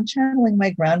 Sure, I'm channeling my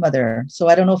grandmother, so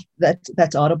I don't know if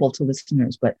that's audible to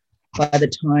listeners, but by the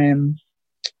time,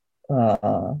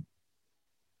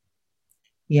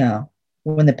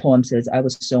 when the poem says, "I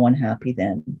was so unhappy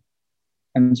then,"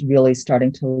 I was really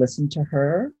starting to listen to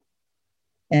her,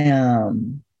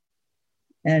 and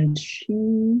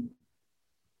she,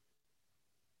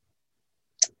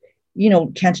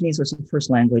 Cantonese was her first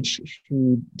language. She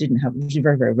was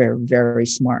very, very, very, very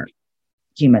smart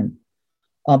human,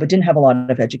 but didn't have a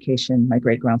lot of education. My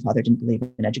great-grandfather didn't believe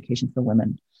in education for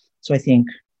women. So I think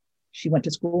she went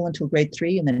to school until grade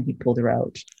 3, and then he pulled her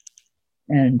out.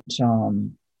 And,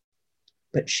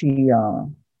 but she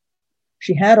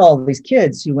had all these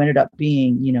kids who ended up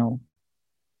being,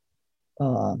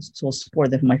 so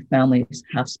supportive. My family is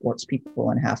half sports people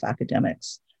and half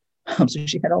academics. So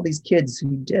she had all these kids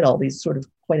who did all these sort of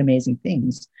quite amazing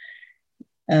things.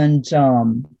 And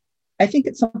I think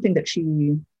it's something that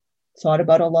she thought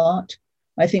about a lot.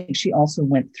 I think she also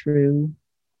went through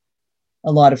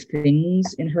a lot of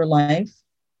things in her life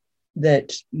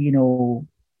that,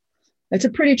 it's a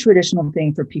pretty traditional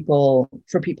thing for people,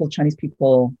 Chinese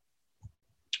people,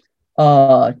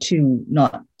 to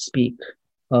not speak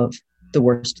of the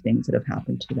worst things that have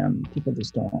happened to them. People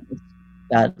just don't. It's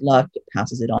bad luck. It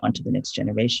passes it on to the next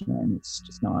generation, and it's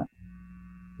just not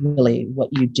really what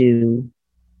you do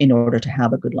in order to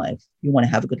have a good life. You want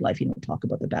to have a good life, you don't talk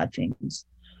about the bad things.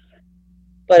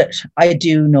 But I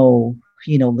do know,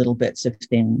 little bits of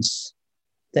things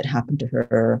that happened to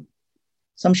her.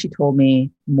 Some she told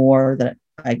me, more that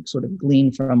I sort of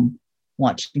gleaned from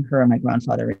watching her and my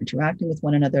grandfather interacting with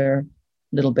one another,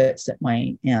 little bits that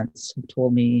my aunts have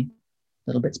told me,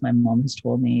 little bits my mom has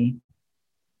told me.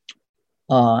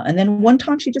 And then one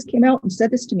time she just came out and said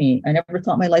this to me: "I never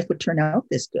thought my life would turn out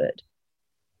this good.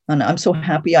 And I'm so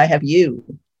happy I have you."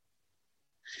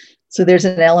 So there's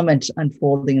an element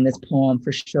unfolding in this poem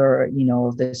for sure,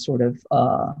 of this sort of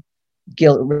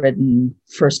guilt-ridden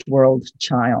first world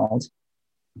child,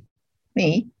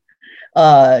 me,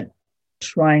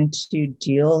 trying to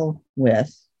deal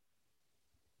with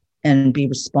and be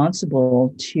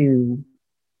responsible to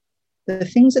the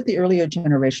things that the earlier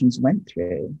generations went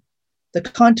through, the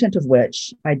content of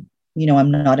which I'm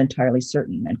not entirely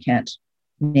certain and can't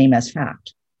name as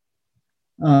fact.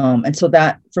 And so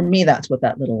that, for me, that's what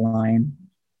that little line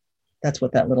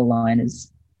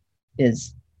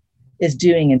is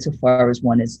doing, insofar as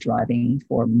one is driving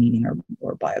for meaning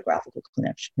or biographical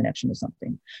connection to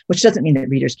something, which doesn't mean that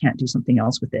readers can't do something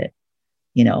else with it,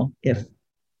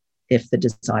 if the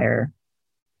desire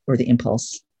or the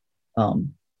impulse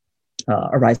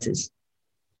arises.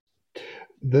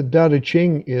 The Tao Te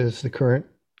Ching is the current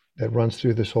that runs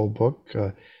through this whole book,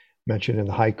 mentioned in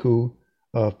the haiku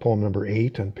of poem number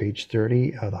 8 on page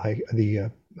 30,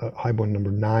 the haiku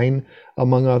number 9,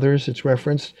 among others. It's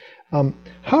referenced.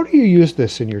 How do you use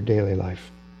this in your daily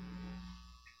life?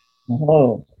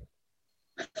 Oh,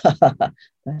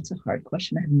 that's a hard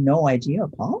question. I have no idea,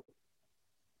 Paul.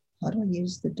 How do I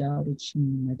use the Tao Te Ching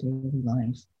in my daily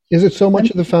life? Is it so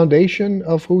much of the foundation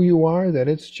of who you are that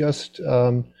it's just,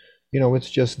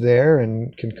 it's just there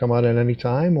and can come out at any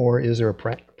time, or is there a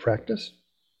practice?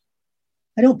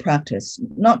 I don't practice.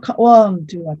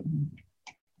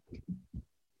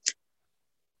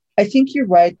 I think you're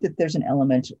right that there's an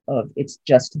element of it's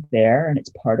just there and it's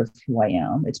part of who I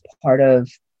am. It's part of,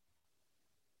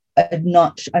 I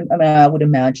would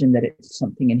imagine that it's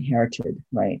something inherited,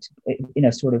 right? In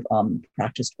a sort of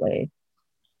practiced way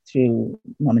through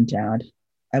mom and dad,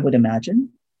 I would imagine.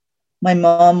 My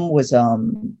mom was a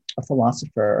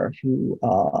philosopher who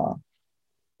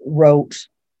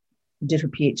did her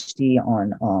PhD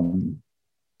on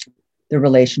the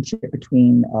relationship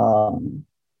between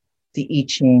the I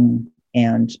Ching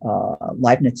and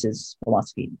Leibniz's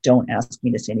philosophy. Don't ask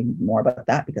me to say anything more about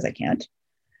that because I can't.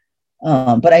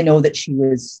 But I know that she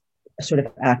was sort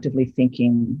of actively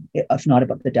thinking, if not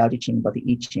about the Tao Te Ching, about the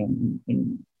I Ching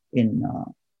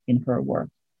in her work.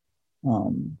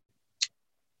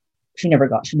 She never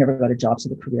got a job, so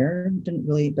the career didn't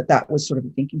really. But that was sort of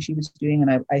the thinking she was doing,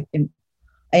 and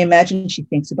I imagine she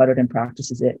thinks about it and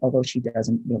practices it, although she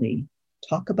doesn't really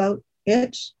talk about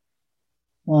it.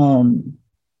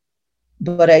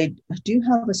 But I do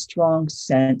have a strong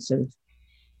sense of,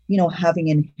 having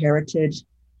inherited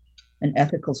an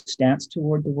ethical stance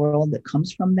toward the world that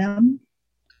comes from them.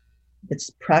 It's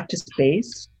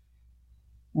practice-based.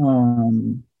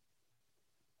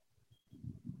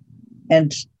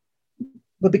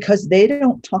 But because they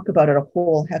don't talk about it a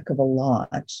whole heck of a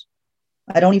lot,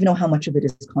 I don't even know how much of it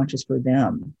is conscious for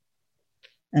them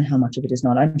and how much of it is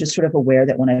not. I'm just sort of aware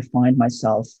that when I find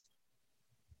myself,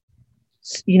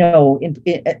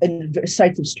 in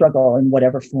sites of struggle in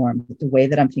whatever form, the way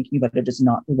that I'm thinking about it is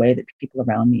not the way that people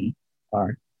around me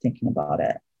are thinking about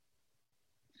it.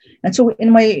 And so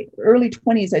in my early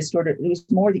 20s, it was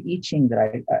more the I Ching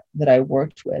that I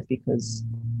worked with because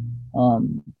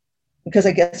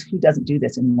I guess who doesn't do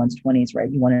this in one's 20s, right?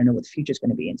 You want to know what the future is going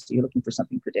to be. And so you're looking for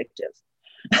something predictive.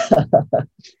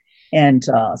 And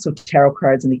so tarot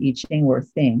cards and the I Ching were a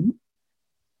thing.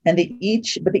 And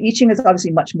but the I Ching is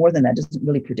obviously much more than that. It doesn't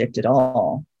really predict at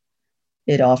all.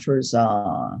 It offers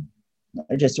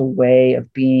just a way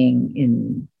of being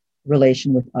in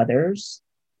relation with others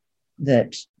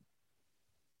that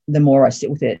the more I sit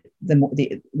with it, the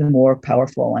more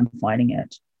powerful I'm finding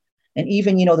it. And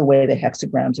even, the way the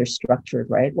hexagrams are structured,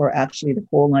 right? Or actually the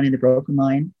whole line and the broken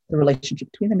line, the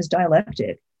relationship between them is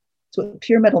dialectic. So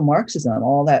pure metal Marxism,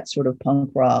 all that sort of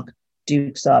punk rock,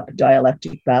 dukes up,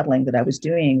 dialectic battling that I was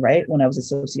doing, right? When I was a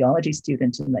sociology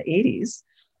student in the 80s,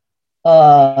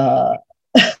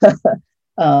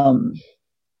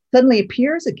 suddenly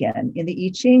appears again in the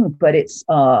I Ching, but it's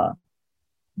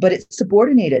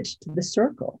subordinated to the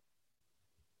circle.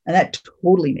 And that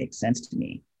totally makes sense to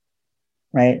me.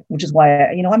 Right. Which is why,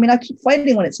 I keep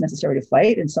fighting when it's necessary to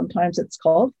fight. And sometimes it's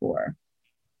called for.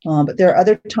 But there are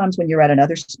other times when you're at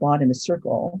another spot in the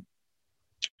circle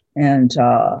and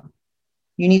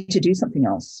you need to do something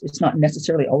else. It's not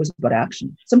necessarily always about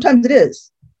action. Sometimes it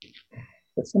is,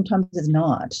 but sometimes it's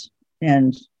not.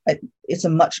 And it's a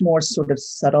much more sort of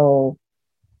subtle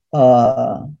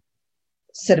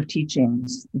set of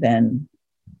teachings than,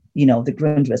 the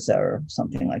Grundrisse or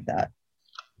something like that.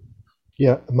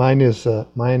 Yeah, mine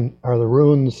are the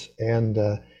runes, and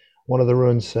one of the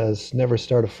runes says, never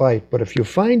start a fight, but if you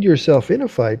find yourself in a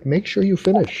fight, make sure you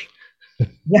finish.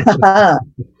 Yeah.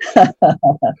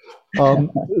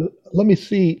 Let me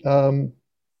see.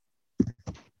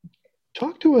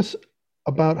 Talk to us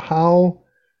about how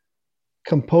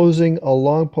composing a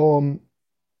long poem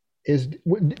is,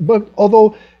 but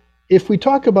although if we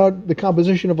talk about the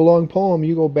composition of a long poem,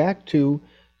 you go back to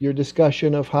your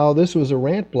discussion of how this was a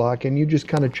rant block and you just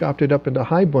kind of chopped it up into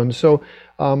haibun. So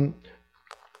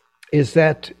is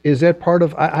that part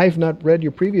of, I've not read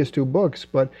your previous two books,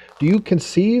 but do you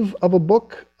conceive of a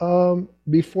book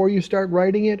before you start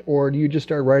writing it, or do you just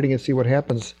start writing and see what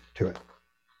happens to it?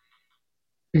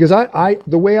 Because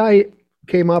the way I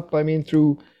came up,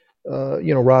 through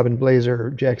Robin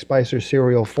Blazer, Jack Spicer's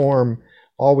Serial Form,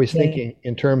 always thinking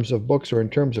in terms of books or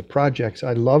in terms of projects.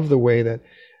 I love the way that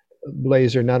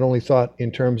Blazer not only thought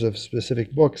in terms of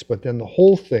specific books, but then the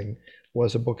whole thing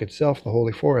was a book itself, The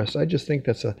Holy Forest. I just think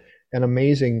that's an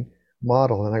amazing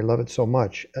model, and I love it so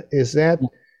much. Is that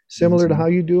similar to how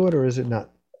you do it, or is it not?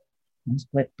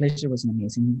 Blazer was an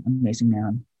amazing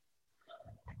man.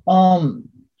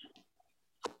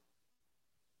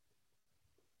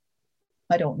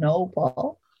 I don't know,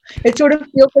 Paul. It sort of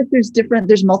feels like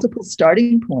there's multiple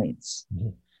starting points. Mm-hmm.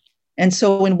 And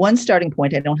so in one starting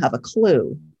point, I don't have a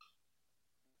clue.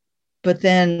 But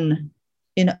then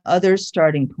in other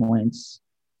starting points,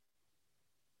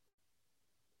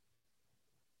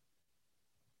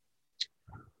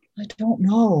 I don't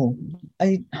know.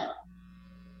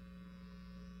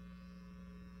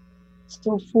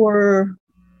 So for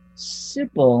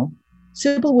Sybil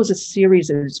was a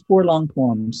series of 4 long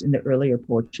poems in the earlier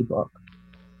poetry book,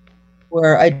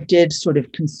 where I did sort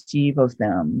of conceive of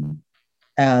them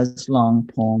as long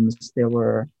poems. There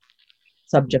were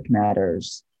subject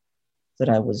matters that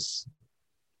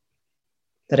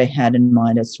I had in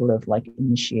mind as sort of like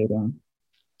initiating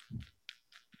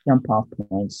jump off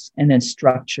points, and then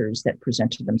structures that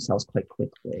presented themselves quite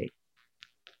quickly.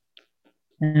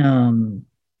 And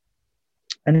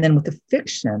then with the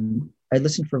fiction, I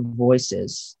listened for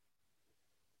voices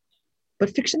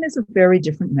But fiction is a very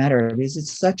different matter because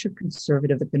it's such a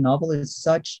conservative, the novel is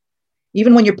such,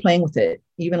 even when you're playing with it,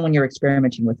 even when you're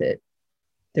experimenting with it,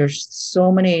 there are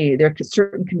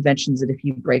certain conventions that if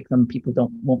you break them, people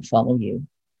won't follow you.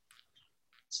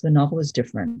 So the novel is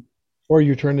different. Or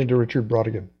you turn into Richard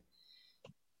Brautigan.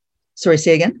 Sorry,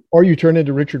 say again? Or you turn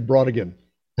into Richard Brautigan.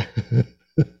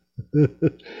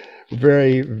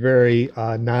 Very, very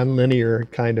non-linear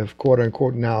kind of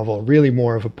quote-unquote novel. Really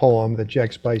more of a poem that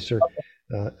Jack Spicer.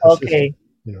 Okay.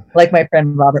 Like my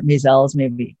friend Robert Mazel's,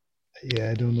 maybe.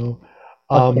 Yeah, I don't know.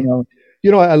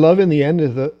 I love in the end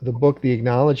of the book, the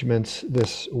acknowledgments,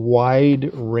 this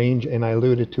wide range, and I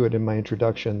alluded to it in my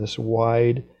introduction, this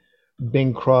wide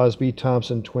Bing Crosby,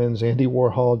 Thompson twins, Andy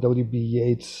Warhol, W.B.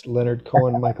 Yeats, Leonard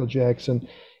Cohen, Michael Jackson,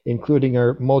 including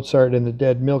our Mozart and the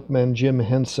Dead Milkmen, Jim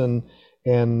Henson,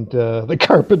 and the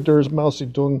Carpenters, Mao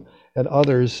Zedong, and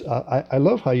others. I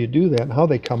love how you do that and how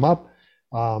they come up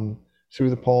through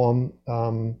the poem.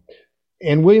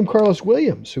 And William Carlos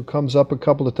Williams, who comes up a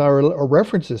couple of times, or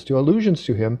references to, allusions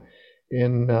to him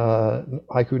in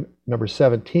haiku number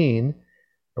 17,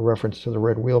 a reference to the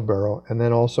red wheelbarrow, and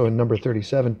then also in number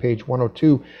 37, page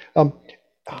 102.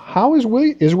 How is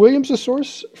Williams a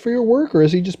source for your work, or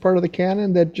is he just part of the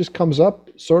canon that just comes up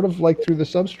sort of like through the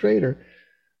substrate? Or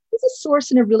he's a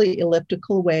source in a really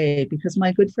elliptical way, because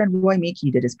my good friend Roy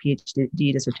Meeky did his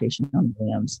PhD dissertation on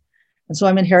Williams. And so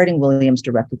I'm inheriting Williams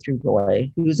directly through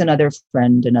Roy, who's another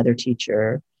friend, another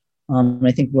teacher.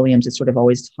 I think Williams is sort of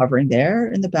always hovering there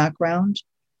in the background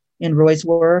in Roy's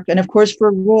work. And of course,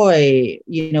 for Roy,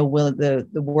 the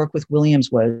work with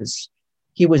Williams was,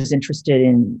 he was interested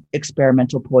in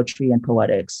experimental poetry and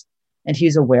poetics, and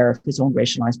he's aware of his own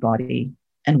racialized body,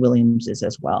 and Williams is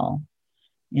as well.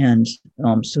 And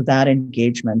so that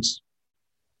engagement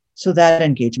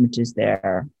is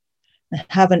there. I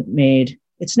haven't made,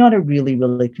 it's not a really,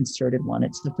 really concerted one.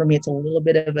 For me, it's a little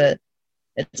bit of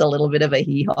a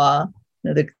hee-haw,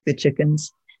 the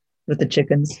chickens with the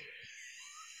chickens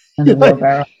and the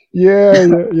wheelbarrow.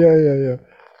 Yeah.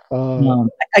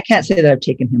 I can't say that I've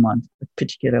taken him on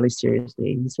particularly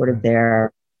seriously. He's sort of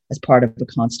there as part of the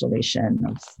constellation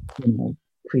of,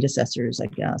 predecessors, I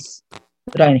guess,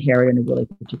 that I inherit in a really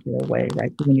particular way,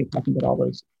 right? When you're talking about all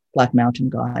those Black Mountain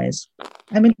guys,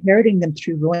 I'm inheriting them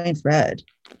through Roy and Fred.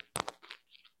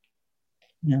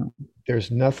 No. There's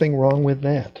nothing wrong with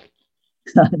that.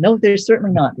 No, there's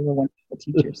certainly not. They were wonderful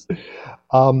teachers.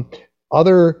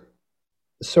 Other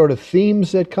sort of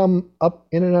themes that come up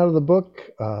in and out of the book,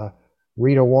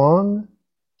 Rita Wong,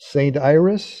 Saint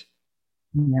Iris.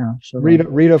 Yeah, sure.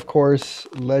 Rita, of course,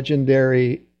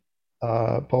 legendary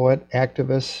poet,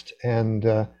 activist,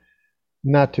 and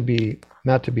not to be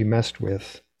messed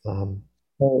with.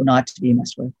 Not to be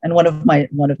messed with, and one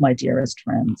of my dearest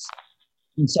friends.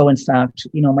 And so, in fact,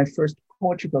 my first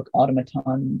poetry book,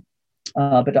 Automaton,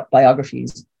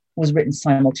 biographies, was written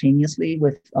simultaneously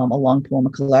with a long poem, a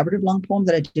collaborative long poem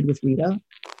that I did with Rita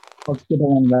called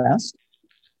Civil Unrest.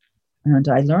 And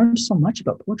I learned so much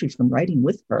about poetry from writing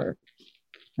with her.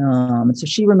 And so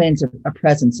she remains a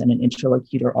presence and an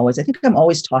interlocutor always. I think I'm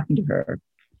always talking to her.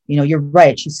 You're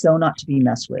right. She's so not to be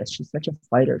messed with. She's such a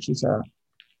fighter. She's a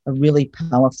really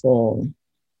powerful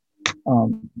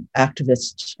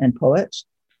activist and poet.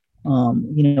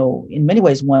 In many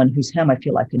ways, one whose hem I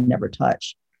feel I can never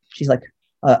touch. She's like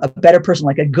a better person,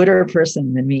 like a gooder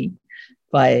person than me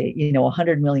by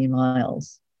 100 million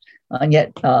miles. And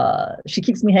yet she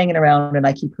keeps me hanging around, and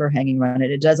I keep her hanging around.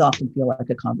 And it does often feel like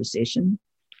a conversation.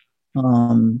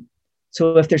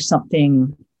 So if there's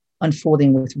something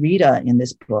unfolding with Rita in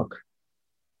this book,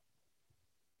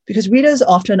 because Rita is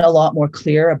often a lot more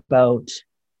clear about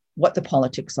what the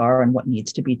politics are and what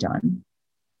needs to be done.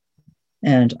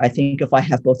 And I think if I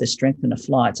have both a strength and a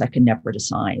flaw, I can never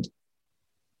decide.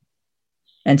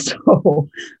 And so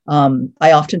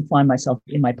I often find myself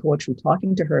in my poetry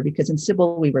talking to her, because in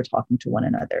Sybil, we were talking to one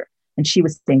another. And she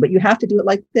was saying, but you have to do it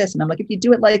like this. And I'm like, if you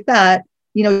do it like that,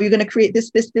 you're going to create this,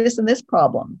 and this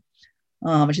problem.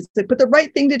 And she's like, but the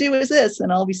right thing to do is this.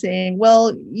 And I'll be saying,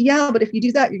 well, yeah, but if you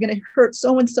do that, you're going to hurt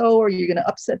so-and-so, or you're going to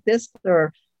upset this,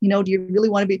 or, do you really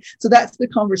want to be? So that's the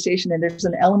conversation. And there's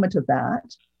an element of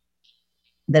that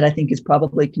I think is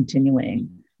probably continuing.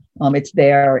 It's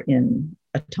there in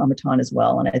Automaton as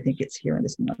well. And I think it's here in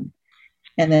this one.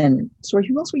 And then, sorry,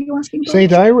 who else were you asking about?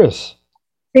 Saint Iris.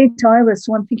 Saint Iris.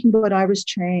 So I'm thinking about Iris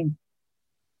Chang,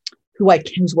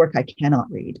 whose work I cannot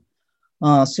read.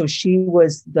 So she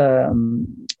was a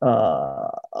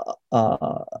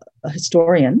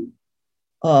historian,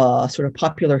 sort of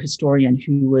popular historian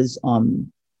who was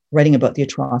writing about the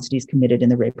atrocities committed in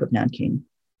the rape of Nanking.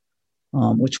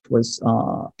 which was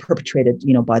perpetrated,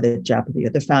 by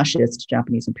the fascist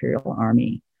Japanese Imperial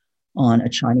Army on a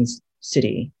Chinese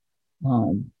city.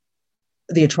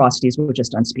 The atrocities were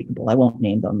just unspeakable. I won't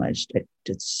name them.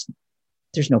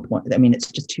 There's no point. I mean,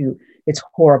 it's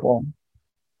horrible.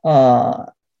 And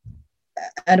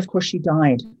of course she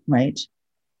died, right?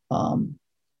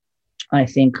 I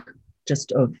think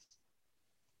just of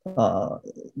the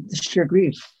sheer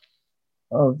grief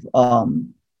of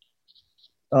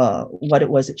what it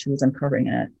was that she was uncovering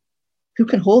in it. Who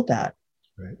can hold that?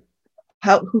 Right.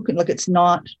 Who can, it's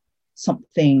not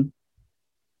something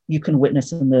you can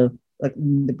witness in the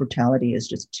brutality is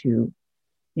just too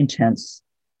intense.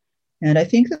 And I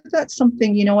think that's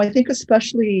something, I think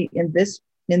especially in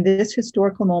this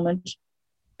historical moment,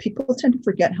 people tend to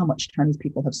forget how much Chinese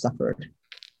people have suffered.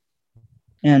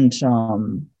 And,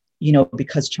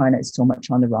 because China is so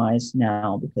much on the rise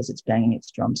now, because it's banging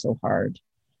its drum so hard,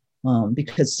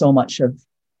 because so much of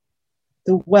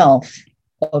the wealth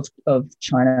of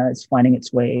China is finding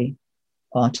its way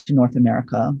to North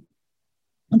America.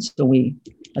 And so we,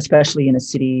 especially in a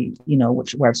city,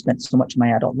 where I've spent so much of my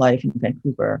adult life in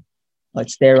Vancouver,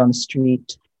 it's there on the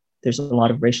street. There's a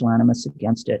lot of racial animus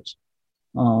against it.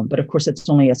 But of course, it's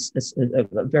only a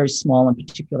very small and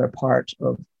particular part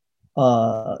of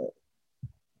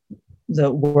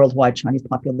the worldwide Chinese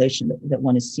population that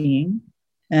one is seeing.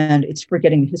 And it's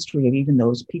forgetting the history of even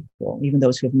those people, even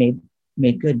those who have made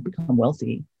good, become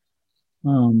wealthy.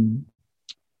 And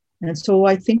so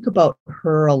I think about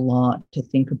her a lot, I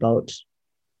think about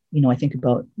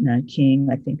Nanking,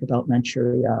 I think about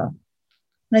Manchuria,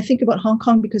 and I think about Hong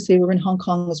Kong because they were in Hong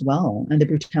Kong as well, and the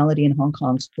brutality in Hong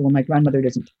Kong. So when my grandmother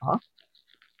doesn't talk,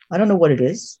 I don't know what it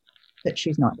is that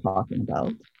she's not talking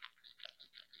about.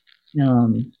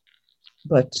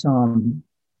 But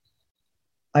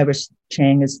Iris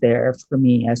Chang is there for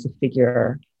me as the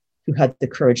figure who had the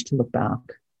courage to look back,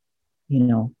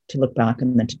 to look back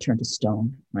and then to turn to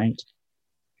stone, right?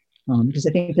 Because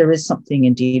I think there is something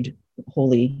indeed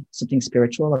holy, something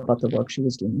spiritual about the work she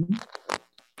was doing.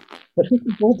 But who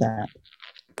can hold that?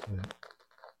 Yeah.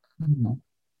 I don't know.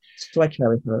 So I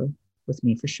carry her with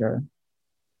me for sure.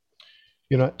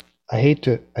 I hate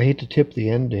to tip the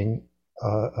ending.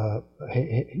 What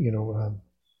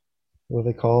do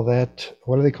they call that?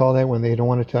 What do they call that when they don't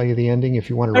want to tell you the ending? If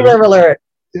you want to Spoiler alert.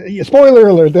 Spoiler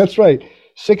alert, that's right.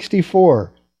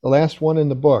 64, the last one in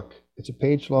the book. It's a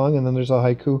page long, and then there's a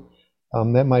haiku.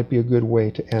 That might be a good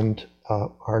way to end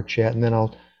our chat, and then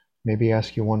I'll maybe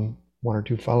ask you one or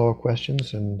two follow-up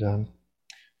questions, and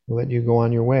we'll let you go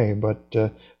on your way. But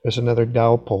there's another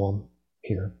Tao poem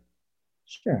here.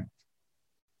 Sure.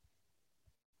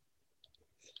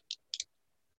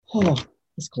 Oh,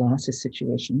 this glasses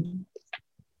situation.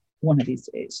 One of these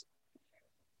days.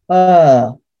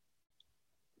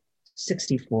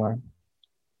 64.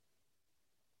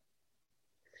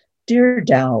 Dear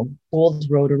Tao, old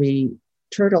rotary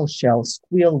turtle shell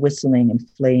squeal whistling in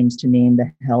flames to name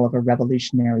the hell of a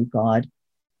revolutionary god.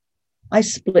 I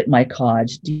split my cod,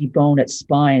 debone its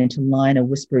spine to line a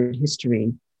whispered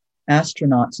history.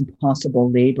 Astronaut's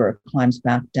impossible labor climbs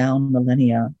back down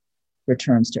millennia,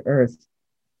 returns to Earth.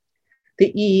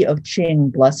 The E of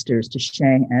Qing blusters to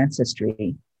Shang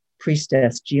ancestry,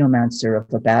 priestess geomancer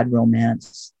of a bad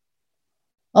romance.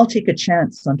 I'll take a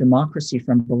chance on democracy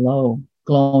from below,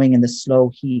 glowing in the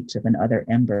slow heat of another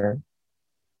ember.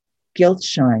 Guilt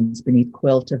shines beneath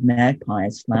quilt of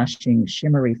magpies flashing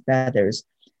shimmery feathers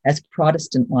as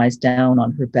Protestant lies down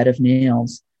on her bed of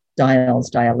nails, dials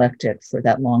dialectic for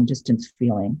that long distance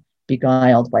feeling,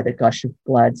 beguiled by the gush of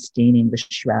blood staining the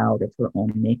shroud of her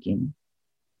own making.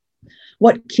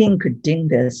 What king could ding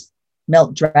this,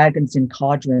 melt dragons in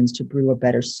cauldrons to brew a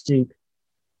better soup?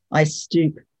 I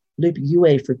stoop, loop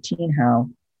Yue for Teen Hao,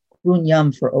 Grun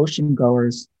Yum for ocean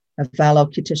goers,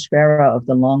 Avalokiteshvara of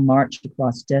the long march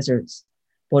across deserts,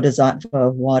 Bodhisattva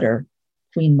of water,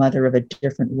 Queen Mother of a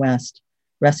different West,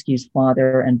 rescues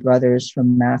father and brothers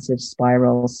from massive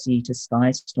spiral sea to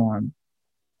sky storm.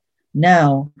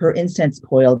 Now her incense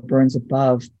coil burns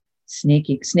above,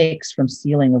 snakes from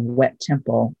ceiling of wet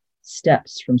temple,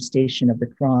 steps from station of the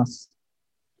cross.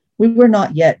 We were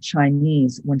not yet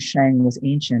Chinese when Shang was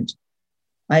ancient.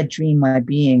 I dream my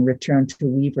being returned to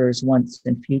weavers once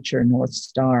and future North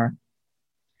Star.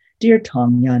 Dear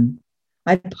Tong Yun,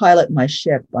 I pilot my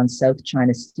ship on South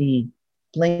China Sea,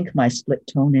 blink my split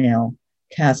toenail,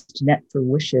 cast net for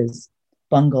wishes,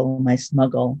 bungle my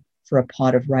smuggle for a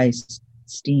pot of rice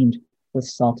steamed with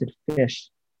salted fish.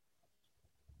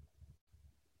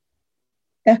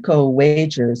 Echo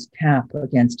wagers cap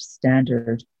against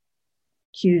standard,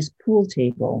 cues pool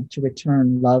table to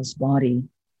return love's body.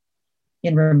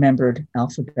 in remembered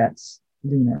alphabets,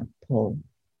 lunar pole.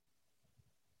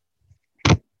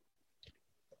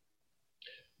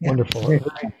 Yeah. Wonderful.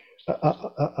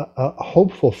 A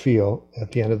hopeful feel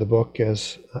at the end of the book,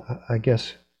 as I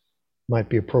guess might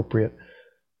be appropriate.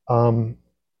 The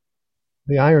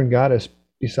Iron Goddess,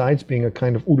 besides being a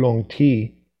kind of oolong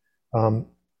tea,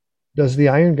 does the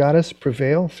Iron Goddess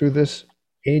prevail through this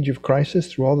age of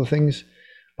crisis, through all the things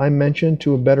I mentioned,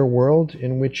 to a better world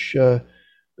in which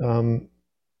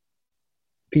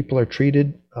people are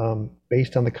treated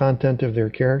based on the content of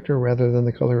their character rather than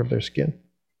the color of their skin?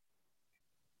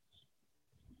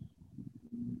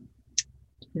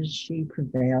 Does she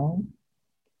prevail?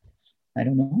 I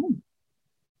don't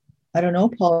know,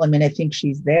 Paul. I mean, I think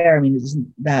she's there. I mean,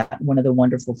 isn't that one of the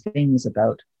wonderful things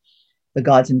about the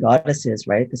gods and goddesses,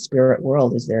 right? The spirit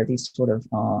world is there, these sort of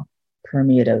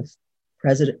permeative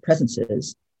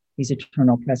presences, these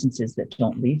eternal presences that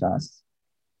don't leave us.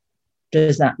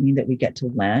 Does that mean that we get to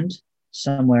land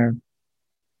somewhere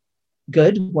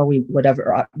good, where we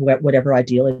whatever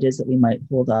ideal it is that we might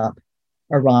hold up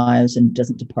arrives and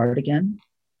doesn't depart again?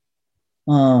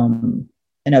 And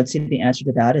I would say the answer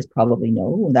to that is probably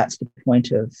no. That's the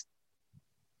point of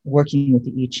working with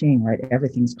the I Ching, right?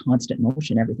 Everything's constant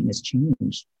motion. Everything is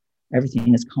change.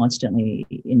 Everything is constantly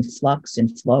in flux, in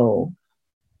flow.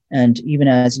 And even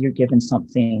as you're given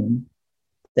something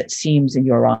that seems in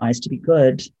your eyes to be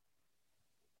good,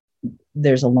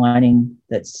 there's a lining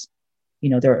that's,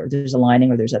 there's a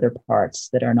lining, or there's other parts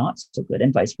that are not so good,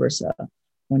 and vice versa.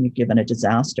 When you're given a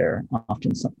disaster,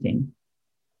 often something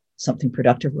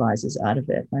productive rises out of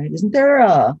it, right? Isn't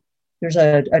there there's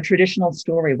a traditional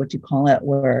story, what you call it,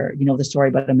 where, the story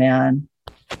about a man,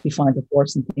 he finds a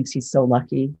horse and thinks he's so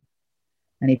lucky,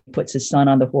 and he puts his son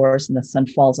on the horse, and the son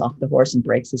falls off the horse and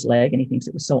breaks his leg, and he thinks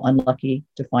it was so unlucky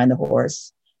to find the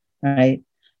horse, right?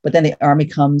 But then the army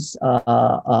comes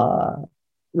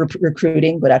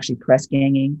recruiting, but actually press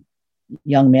ganging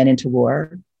young men into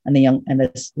war, and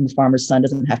the farmer's son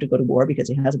doesn't have to go to war because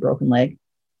he has a broken leg.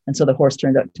 And so the horse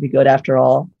turned out to be good after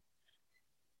all.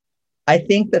 I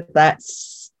think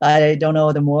that's, I don't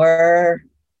know, the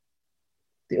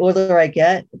older I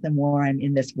get, the more I'm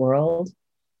in this world,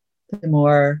 the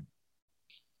more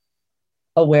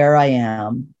aware I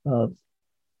am of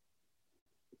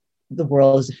the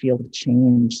world as a field of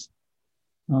change,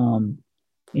 in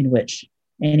which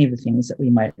any of the things that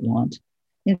we might want,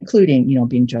 including,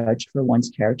 being judged for one's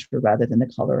character rather than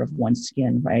the color of one's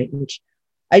skin, right? Which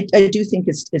I do think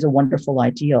is a wonderful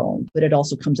ideal, but it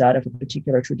also comes out of a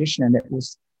particular tradition that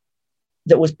was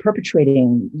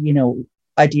perpetrating,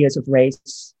 ideas of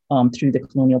race through the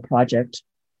colonial project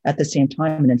at the same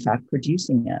time, and in fact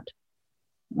producing it.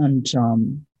 And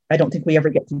I don't think we ever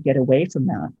get to get away from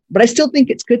that. But I still think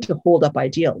it's good to hold up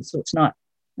ideals. So it's not,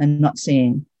 I'm not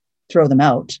saying throw them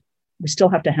out. We still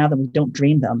have to have them. We don't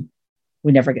dream them.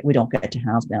 We don't get to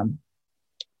have them.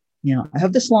 I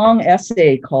have this long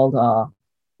essay called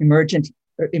Emergent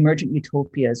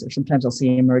Utopias, or sometimes I'll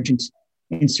say Emergent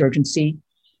Insurgency,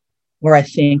 where I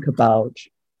think about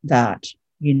that,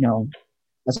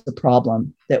 as a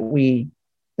problem, that the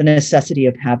necessity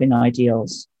of having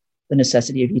ideals, the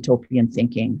necessity of utopian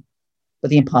thinking, but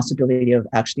the impossibility of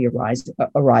actually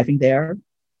arriving there.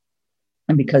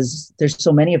 And because there's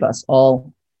so many of us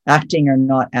all acting or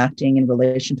not acting in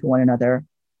relation to one another,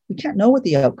 we can't know what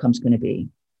the outcome's going to be.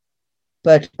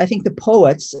 But I think the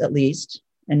poets, at least,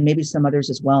 and maybe some others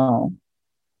as well,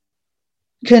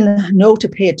 can know to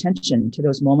pay attention to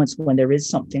those moments when there is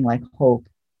something like hope,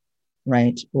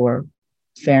 right? Or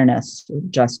fairness or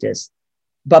justice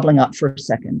bubbling up for a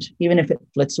second, even if it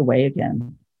flits away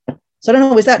again. So I don't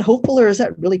know, is that hopeful or is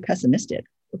that really pessimistic,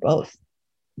 or both?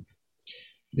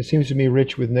 It seems to me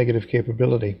rich with negative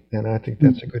capability, and I think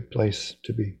that's a good place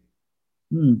to be.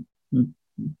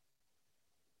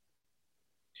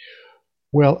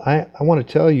 Well, I want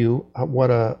to tell you what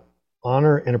a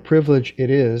honor and a privilege it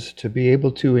is to be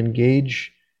able to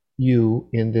engage you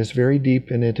in this very deep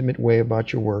and intimate way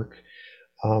about your work.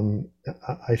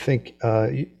 I think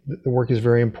the work is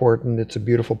very important. It's a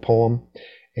beautiful poem,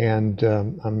 and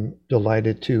I'm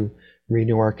delighted to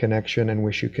renew our connection and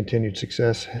wish you continued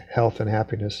success, health, and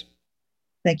happiness.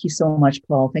 Thank you so much,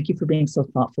 Paul. Thank you for being so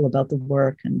thoughtful about the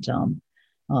work and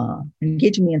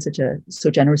engaging me in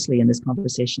so generously in this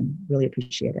conversation. Really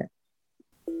appreciate it.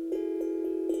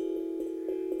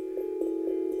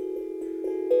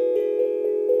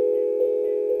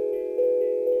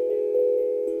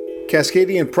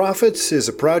 Cascadian Prophets is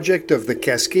a project of the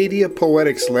Cascadia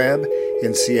Poetics Lab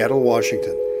in Seattle,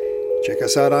 Washington. Check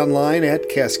us out online at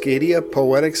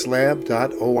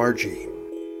cascadiapoeticslab.org.